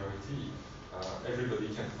a priority? Everybody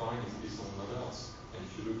can find his own models. And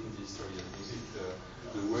if you look in the history of music,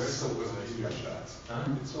 the words it's always been like that.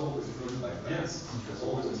 It's always been like that. Yes, it's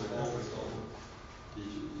always been like that.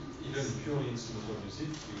 Even purely instrumental music,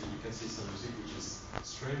 you can see some music which is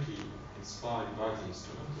strangely inspired by the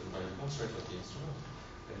instrument and by the constraint of the instrument.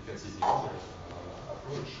 And you can see the other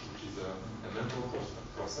approach, which is a mental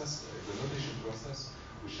process, the notation process,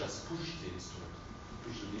 which has pushed the instrument,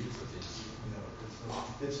 pushed the limits of the instrument.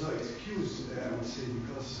 That's no excuse, I would say,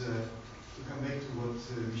 because to come back to what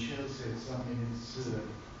Michel said some minutes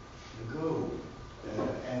ago,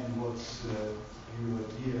 and what your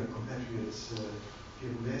dear compatriots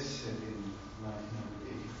Pierre Boulez said in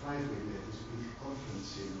 1985 when we had this big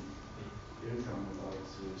conference in Erkam about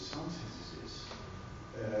sound synthesis.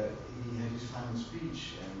 He had his final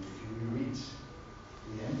speech, and if you read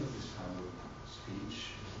the end of his final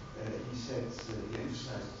speech, he said, he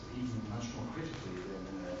emphasized even much more critically than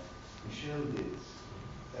Michel did,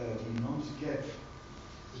 the enormous gap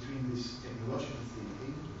between this technological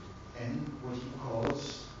thinking and what he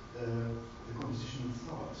calls the composition of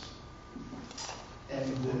thoughts. And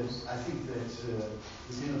I think that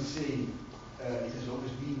we cannot say it has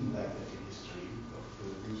always been like that in history of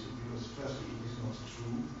music, because firstly it is not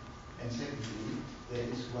true, and secondly there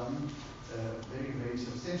is one very, very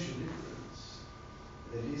substantial difference.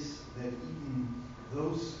 That is that even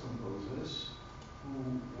those composers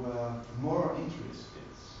who were more interested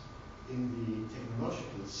in the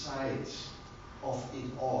technological side of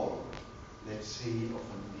it all, let's say of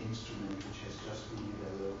an instrument which has just been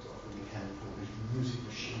developed, of a mechanical music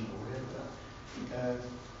machine or whatever,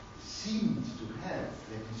 seemed to have,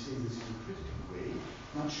 let me say this in a critical way,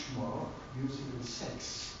 much more musical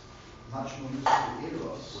sex, much more musical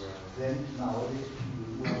eros than nowadays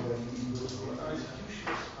people who are working in those institutions.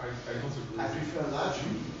 I prefer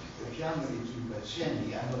largely the piano to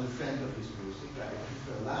Czerny. I'm not a friend of his music, but I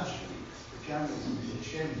prefer largely the piano to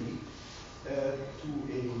Czerny to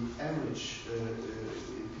an average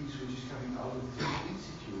piece which is coming out of the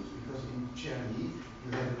institute, because in Czerny you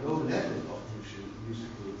have a low level of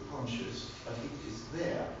musical conscious, but it is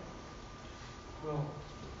there. Well,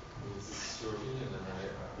 this is your opinion, and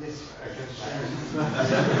yes, I can share it.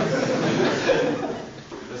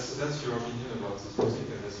 That's your opinion about this music,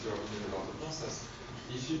 and that's your opinion about the process.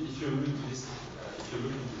 If you look into this, if you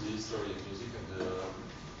look into the history of music and the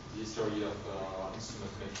history of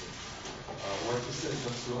instrument making, what you said is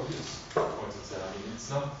not so obvious. I mean, it's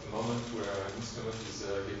not the moment where an instrument is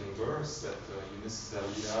getting worse that you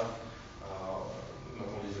necessarily have not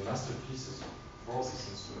only the masterpieces for this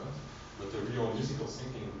instrument, but a real musical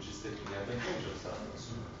thinking which is taking advantage of that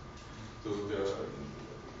instrument. So the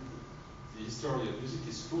history of music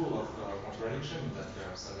is full of contradiction in that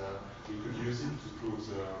terms, and we could use it to prove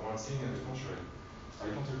one thing and the contrary. I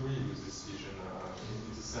don't agree with this vision in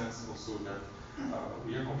the sense also that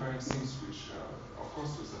we are comparing things which, of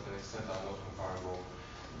course, to a certain extent are not comparable.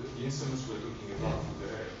 The instruments we're talking about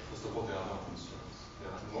today, first of all, they are not instruments.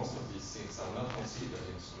 Most of these things are not considered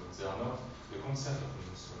instruments. They are not the concept of an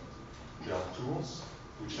instrument. They are tools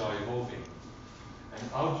which are evolving. And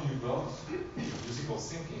how do you build musical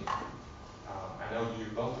thinking? And how do you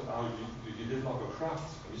develop a craft,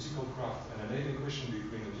 a musical craft, and an equation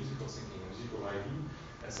between a musical thinking, a musical idea,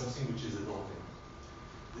 and something which is evolving?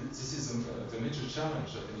 This is the major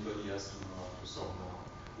challenge that anybody has to solve now.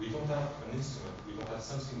 We don't have an instrument. We don't have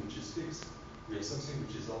something which is fixed. We have something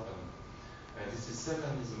which is open. And this is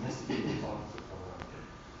certainly the most difficult part of the problem.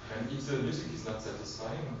 And if the music is not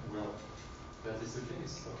satisfying, well, that is the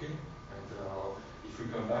case, okay? And if we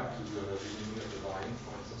come back to the beginning of the violin,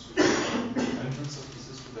 for instance, we have hundreds of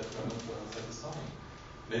pieces that are not satisfying.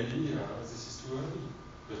 Maybe this is too early,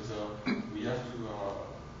 but we have to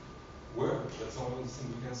work. That's the only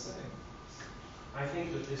thing we can say. I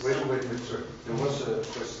think that this... Wait, sir. There was a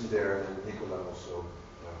question there, and Nicola also,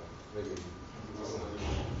 maybe.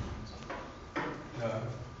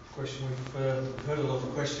 Question. We've heard a lot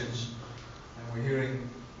of questions, and we're hearing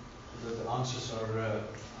that the answers are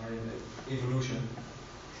in evolution,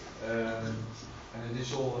 and it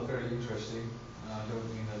is all very interesting. I don't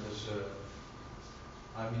mean that as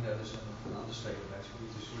I mean that as an understatement. Actually,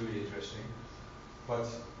 it is really interesting. But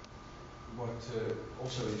what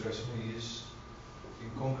also interests me is, in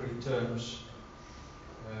concrete terms,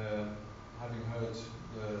 having heard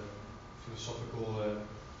the philosophical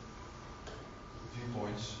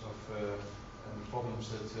viewpoints of and the problems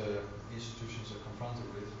that institutions are confronted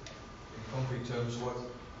with. In concrete terms, what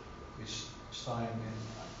is Steim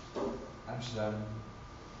in Amsterdam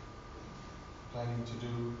planning to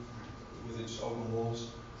do with its open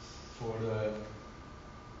walls for the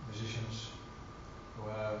musicians who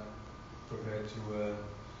are prepared to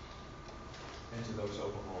enter those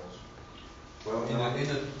open walls? Well, in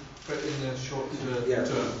a short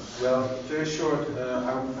term. Well, very short.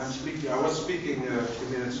 I was speaking a few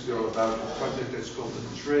minutes ago about a project that's called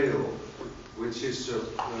The Trail, which is a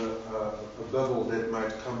bubble that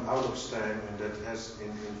might come out of Steim, and that has,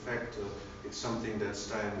 in fact, it's something that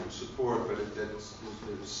Steim would support, but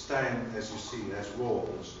Steim, as you see, has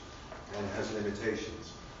walls and has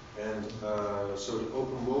limitations. And so the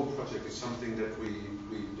open wall project is something that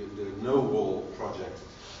the no wall project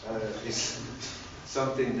is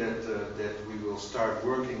something that we will start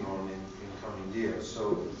working on in coming years.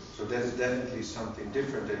 So that is definitely something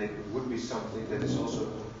different, and it would be something that is also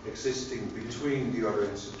existing between the other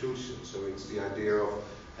institutions. So it's the idea of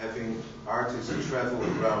having artists travel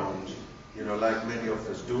around like many of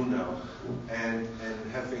us do now, and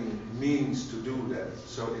having means to do that.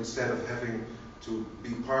 So instead of having to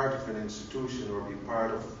be part of an institution or be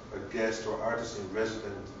part of a guest or artisan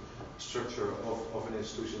resident structure of an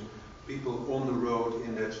institution, people on the road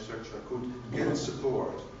in that structure could get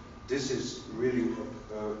support. This is really,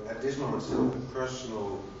 at this moment, still a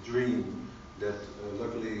personal dream that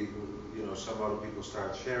luckily, some other people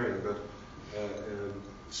start sharing. But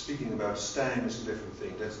speaking about Steim is a different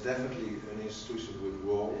thing. That's definitely an institution with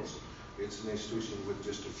walls. It's an institution with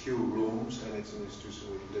just a few rooms, and it's an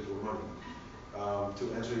institution with little money.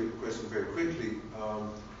 To answer your question very quickly,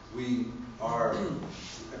 we are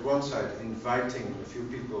at one side inviting a few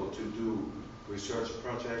people to do research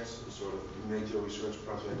projects, a sort of major research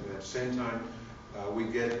project, and at the same time we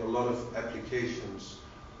get a lot of applications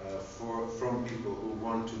from people who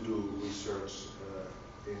want to do research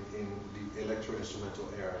in the electro-instrumental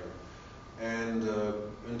area. And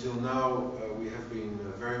until now we have been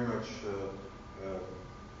very much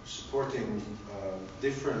supporting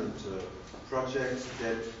different projects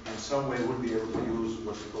that in some way would be able to use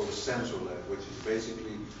what we call the sensor lab, which is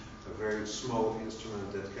basically a very small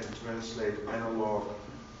instrument that can translate analog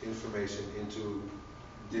information into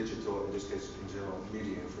digital, in this case in general,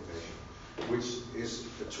 media information, which is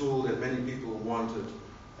a tool that many people wanted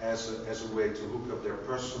as a way to hook up their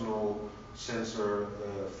personal sensor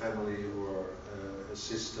family or a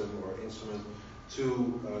system or instrument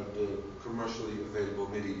to the commercially available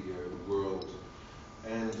MIDI world.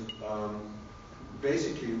 And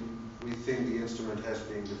basically, we think the instrument has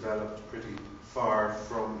been developed pretty far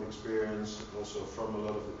from experience, also from a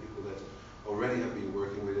lot of the people that already have been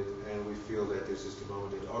working with it, and we feel that this is the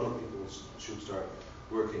moment that other people should start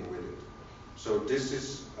working with it. So this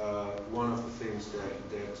is one of the things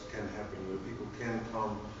that can happen, where people can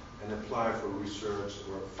come and apply for research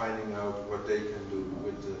or finding out what they can do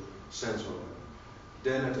with the sensor lab.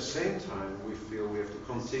 Then at the same time, we feel we have to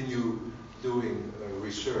continue doing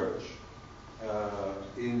research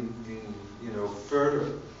in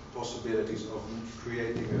further possibilities of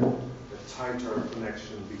creating a tighter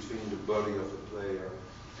connection between the body of the player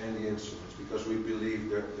and the instruments, because we believe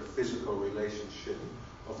that the physical relationship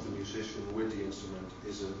of the musician with the instrument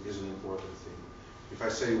is an important thing. If I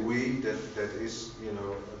say we, that is,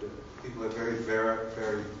 the people have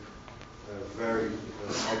very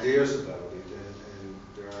ideas about it, and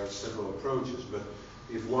there are several approaches. But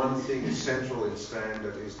if one thing is central in Steim,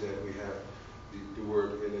 that is that we have the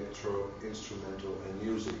word electro, instrumental, and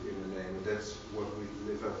music in the name, and that's what we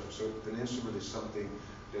live up to. So an instrument is something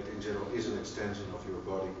that in general is an extension of your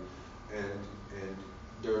body, and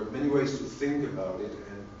there are many ways to think about it,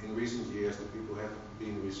 and in recent years the people have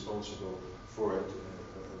been responsible for it,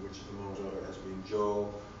 which among others has been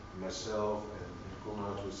Joel, and myself, and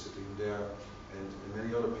Konrad, who is sitting there, and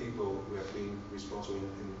many other people who have been responsible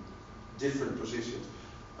in different positions,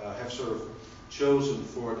 have sort of chosen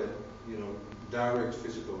for that, direct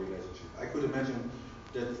physical relationship. I could imagine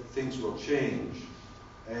that things will change,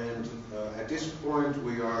 and at this point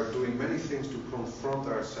we are doing many things to confront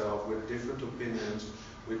ourselves with different opinions,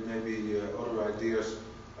 with maybe other ideas.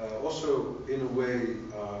 Also, in a way,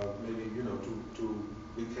 maybe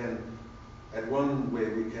we can. At one way,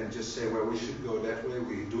 we can just say, well, we should go that way.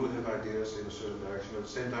 We do have ideas in a certain direction. At the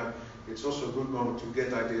same time, it's also a good moment to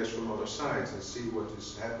get ideas from other sides and see what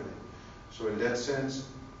is happening. So, in that sense,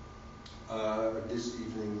 this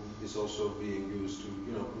evening is also being used to,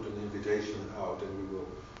 put an invitation out, and we will,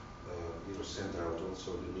 send out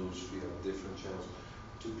also the news via different channels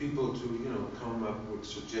to people to, come up with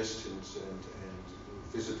suggestions and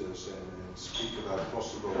visit us and speak about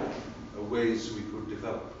possible ways we could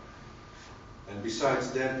develop. And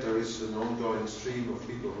besides that, there is an ongoing stream of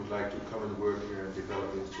people who would like to come and work here and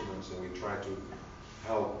develop instruments, and we try to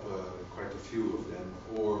help quite a few of them,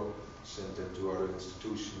 or send them to other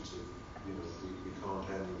institutions if we can't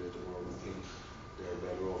handle it, or we think they're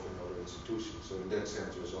better off in other institutions. So in that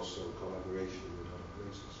sense, there's also collaboration with other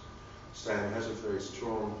places. Steim has a very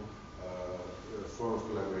strong form of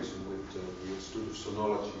collaboration with the Institute of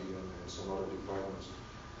Sonology and some other departments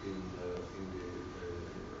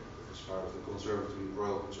as part of the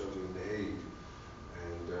Royal Conservatory in The Hague,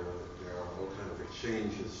 and there are all kinds of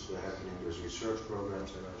exchanges happening. There's research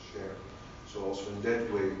programs that are shared. So also in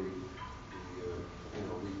that way,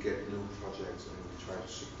 we get new projects and we try to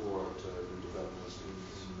support new developments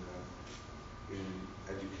in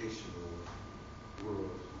educational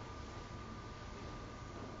world.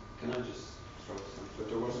 Can I just throw some? But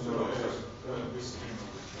there was no.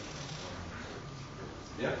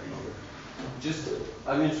 Yeah. Just,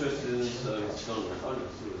 I'm interested in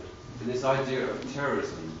this idea of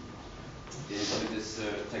terrorism with this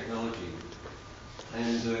technology.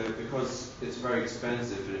 And because it's very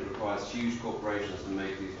expensive and it requires huge corporations to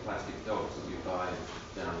make these plastic dogs that you buy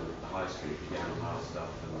down at the high street, the Animal stuff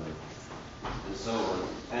and so on.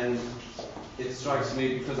 And it strikes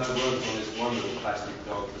me, because I worked on this wonderful plastic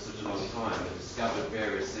dog for such a long time, I discovered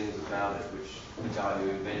various things about it which the guy who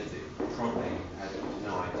invented it probably had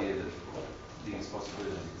no idea that these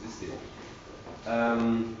possibilities existed.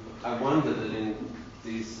 I wonder that in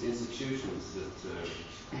these institutions that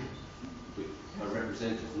are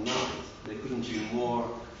represented tonight, there couldn't be more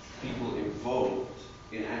people involved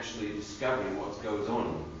in actually discovering what goes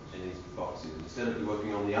on in these boxes, instead of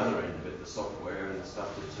working on the other end of it, the software and the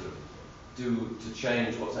stuff that sort of do to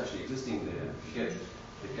change what's actually existing there. You get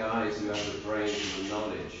the guys who have the brains and the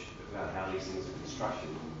knowledge about how these things are constructed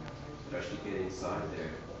to actually get inside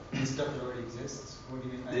there. The stuff that already exists? What do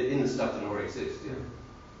you mean? In the stuff that already exists, yeah.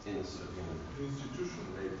 In the sort of, you know. The institution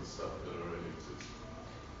made the stuff that already exists.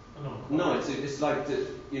 No, it's like that.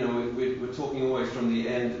 You know, we're talking always from the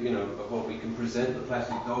end, you know, of what we can present the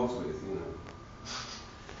plastic dogs with, you know.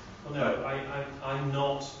 Well, no, I'm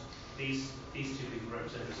not. These two people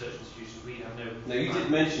represent research institutions. We have no. No, you did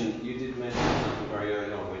mention something very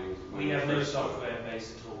early on when you. We have no software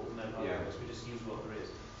base at all. No hardware. Yeah. We just use what there is.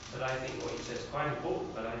 But I think what you said is quite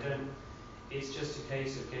important. But I don't. It's just a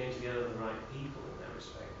case of getting together the right people in that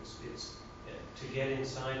respect. It's to get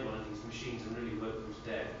inside one of these machines and really work them to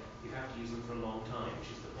death. You have to use them for a long time, which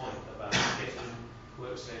is the point about getting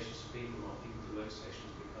workstations for people, not people to workstations.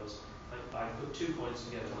 Because I put 2 points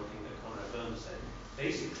together. One thing that Conrad Burns said.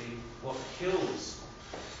 Basically, what kills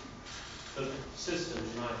the system,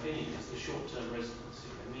 in my opinion, is the short-term residency.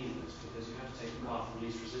 They're meaningless because you have to take the path of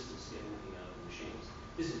least resistance to get anything out of the machines.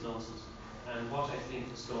 This is nonsense. And what I think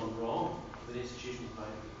has gone wrong with institutions by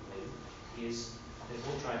people is they've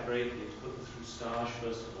all tried bravely to put them through stage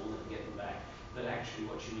first of all and get them back. But actually,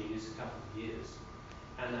 what you need is a couple of years.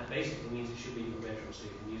 And that basically means it should be in your bedroom so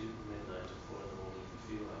you can use it from midnight to 4 in the morning if you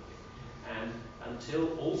feel like it. And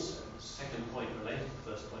until also, second point related to the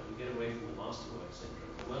first point, we get away from the masterwork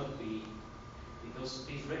syndrome. There won't be, because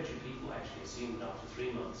these wretched people actually assume that after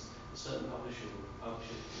 3 months, a certain publisher will publish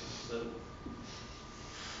it, certain,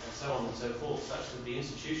 and so on and so forth, such that the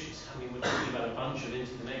institutions, I mean, we're talking about a bunch of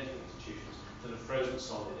interconnected institutions that have frozen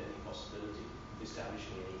solid any possibility of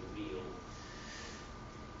establishing any real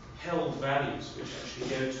held values which actually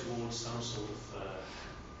go towards some sort of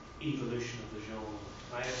evolution of the genre.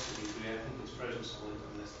 I absolutely agree. I think it's frozen solid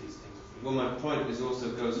unless these things are free. Well, my point is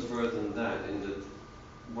also goes further than that, in that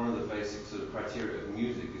one of the basic sort of criteria of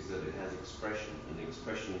music is that it has expression, and the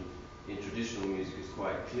expression in traditional music is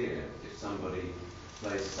quite clear. If somebody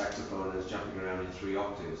plays a saxophone and is jumping around in 3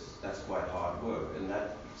 octaves, that's quite hard work, and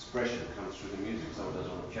that expression comes through the music. Someone does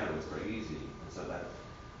it on the piano, it's very easy, and so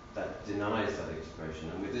that denies that expression.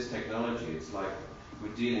 And with this technology, it's like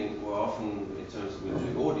we're dealing, well, often in terms of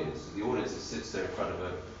the audience. The audience that sits there in front of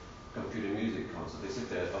a computer music concert, they sit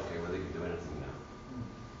there, okay, well, they can do anything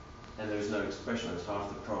now. And there's no expression. That's half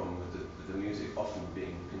the problem with the music often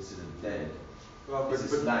being considered dead. Well,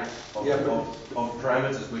 but lack of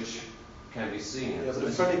parameters which can be seen. Yeah, but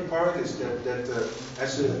the funny part is that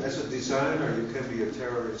as a designer, you can be a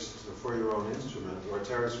terrorist for your own instrument, or a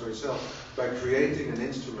terrorist for yourself, by creating an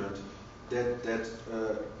instrument that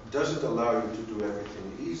doesn't allow you to do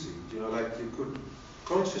everything easy. You know, like you could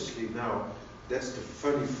consciously now, that's the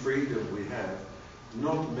funny freedom we have,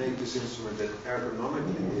 not make this instrument that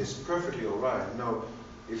ergonomically is perfectly alright. No,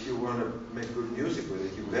 if you want to make good music with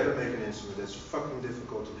it, you better make an instrument that's fucking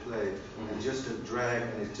difficult to play, and just a drag,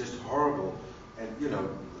 and it's just horrible. And you know,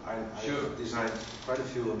 I've designed quite a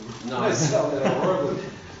few of myself that are horrible.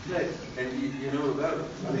 And you know about it.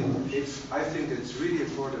 I mean, I think it's really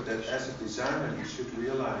important that as a designer you should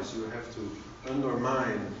realize you have to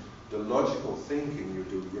undermine the logical thinking you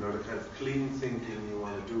do, you know, the kind of clean thinking you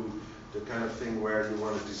want to do, the kind of thing where you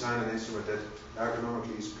want to design an instrument that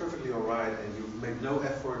ergonomically is perfectly alright and you make no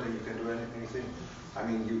effort and you can do anything. I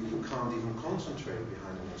mean, you can't even concentrate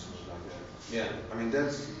behind an instrument like that. Yeah. I mean,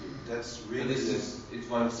 that's really... But it's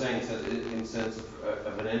what I'm saying, in the sense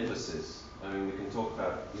of an emphasis. I mean, we can talk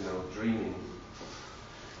about, you know, dreaming,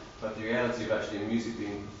 but the reality of actually music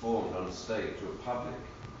being performed on a stage to a public,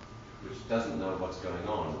 which doesn't know what's going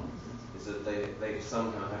on, is that they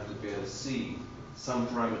somehow have to be able to see some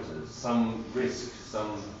parameters, some risk,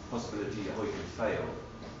 some possibility of how you can fail,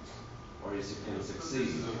 or is it can succeed.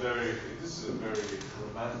 This is a very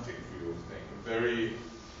romantic view of things.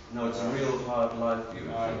 No, it's a real hard life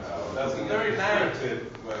view. I know. That's a very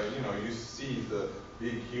narrative where, you know, you see the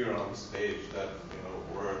big hero on stage that, you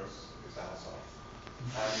know, works his ass off.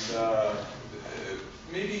 And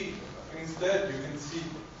maybe, instead you can see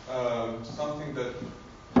something that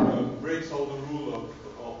breaks all the rules of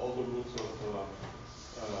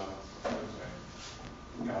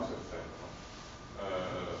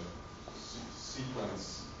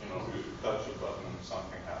sequence. You know, you touch a button,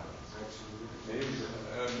 something happens.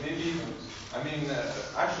 Maybe. I mean,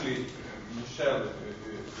 actually, Michel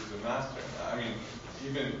is a master. I mean,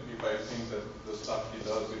 even if I think that the stuff he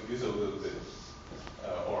does is a little bit,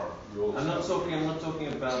 or you also. I'm not talking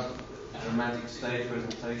about dramatic stage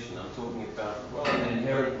presentation. I'm talking about an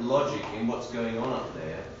inherent logic in what's going on up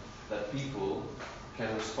there that people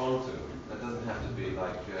can respond to. That doesn't have to be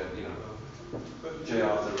like J.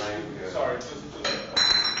 Arthur Rank. Sorry, just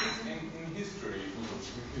in history,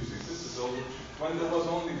 music. This is all when there was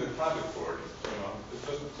only the clavichord. You know, it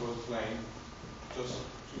just was playing just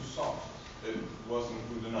 2 songs. It wasn't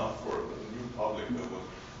good enough for the new public that was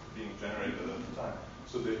being generated at the time.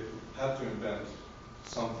 So they had to invent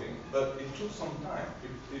something. But it took some time.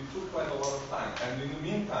 It took quite a lot of time. And in the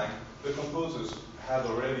meantime, the composers had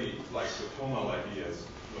already, like, the tonal ideas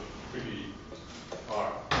pretty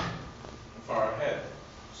far ahead.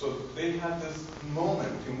 So they had this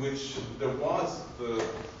moment in which there was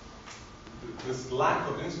this lack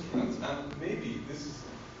of instruments, and maybe this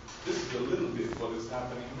is a little bit what is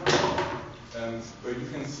happening now. But you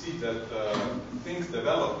can see that things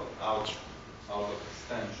develop out of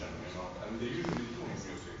extension, you know, and they usually do in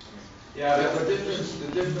music. I mean, yeah, but the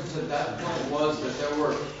difference at that point was that there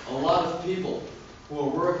were a lot of people who were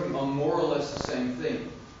working on more or less the same thing.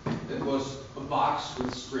 It was a box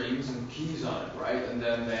with strings and keys on it, right? And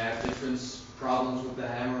then they had different problems with the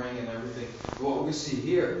hammering and everything. But what we see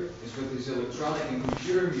here is with this electronic and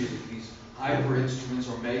computer music, these hyper instruments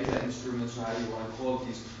or meta instruments, or how you want to call it,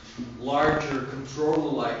 these larger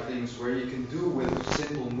controller-like things where you can do with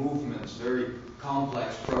simple movements, very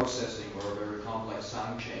complex processing or very complex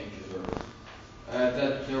sound changes, or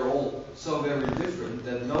that they're all so very different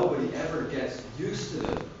that nobody ever gets used to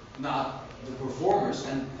them, not the performers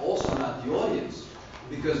and also not the audience,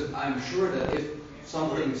 because I'm sure that if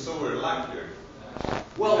something... So we're lucky.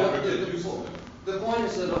 Well, the point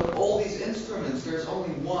is that of all these instruments, there's only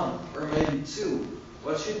 1 or maybe 2.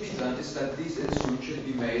 What should be done is that these instruments should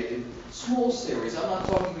be made in small series. I'm not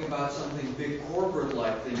talking about something big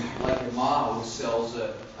corporate-like thing, like Yamaha, who sells,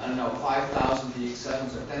 5,000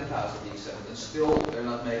 DX7s or 10,000 DX7s, and still they're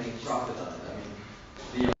not making profit on it. I mean,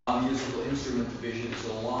 the Yamaha musical instrument division is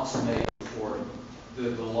a loss maker for the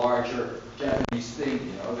larger Japanese thing.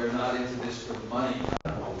 You know, they're not into this for the money. I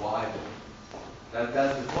don't know why, but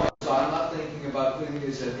that's the point. So I'm not thinking about putting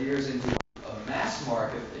these ideas into a mass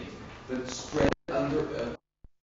market thing, but spread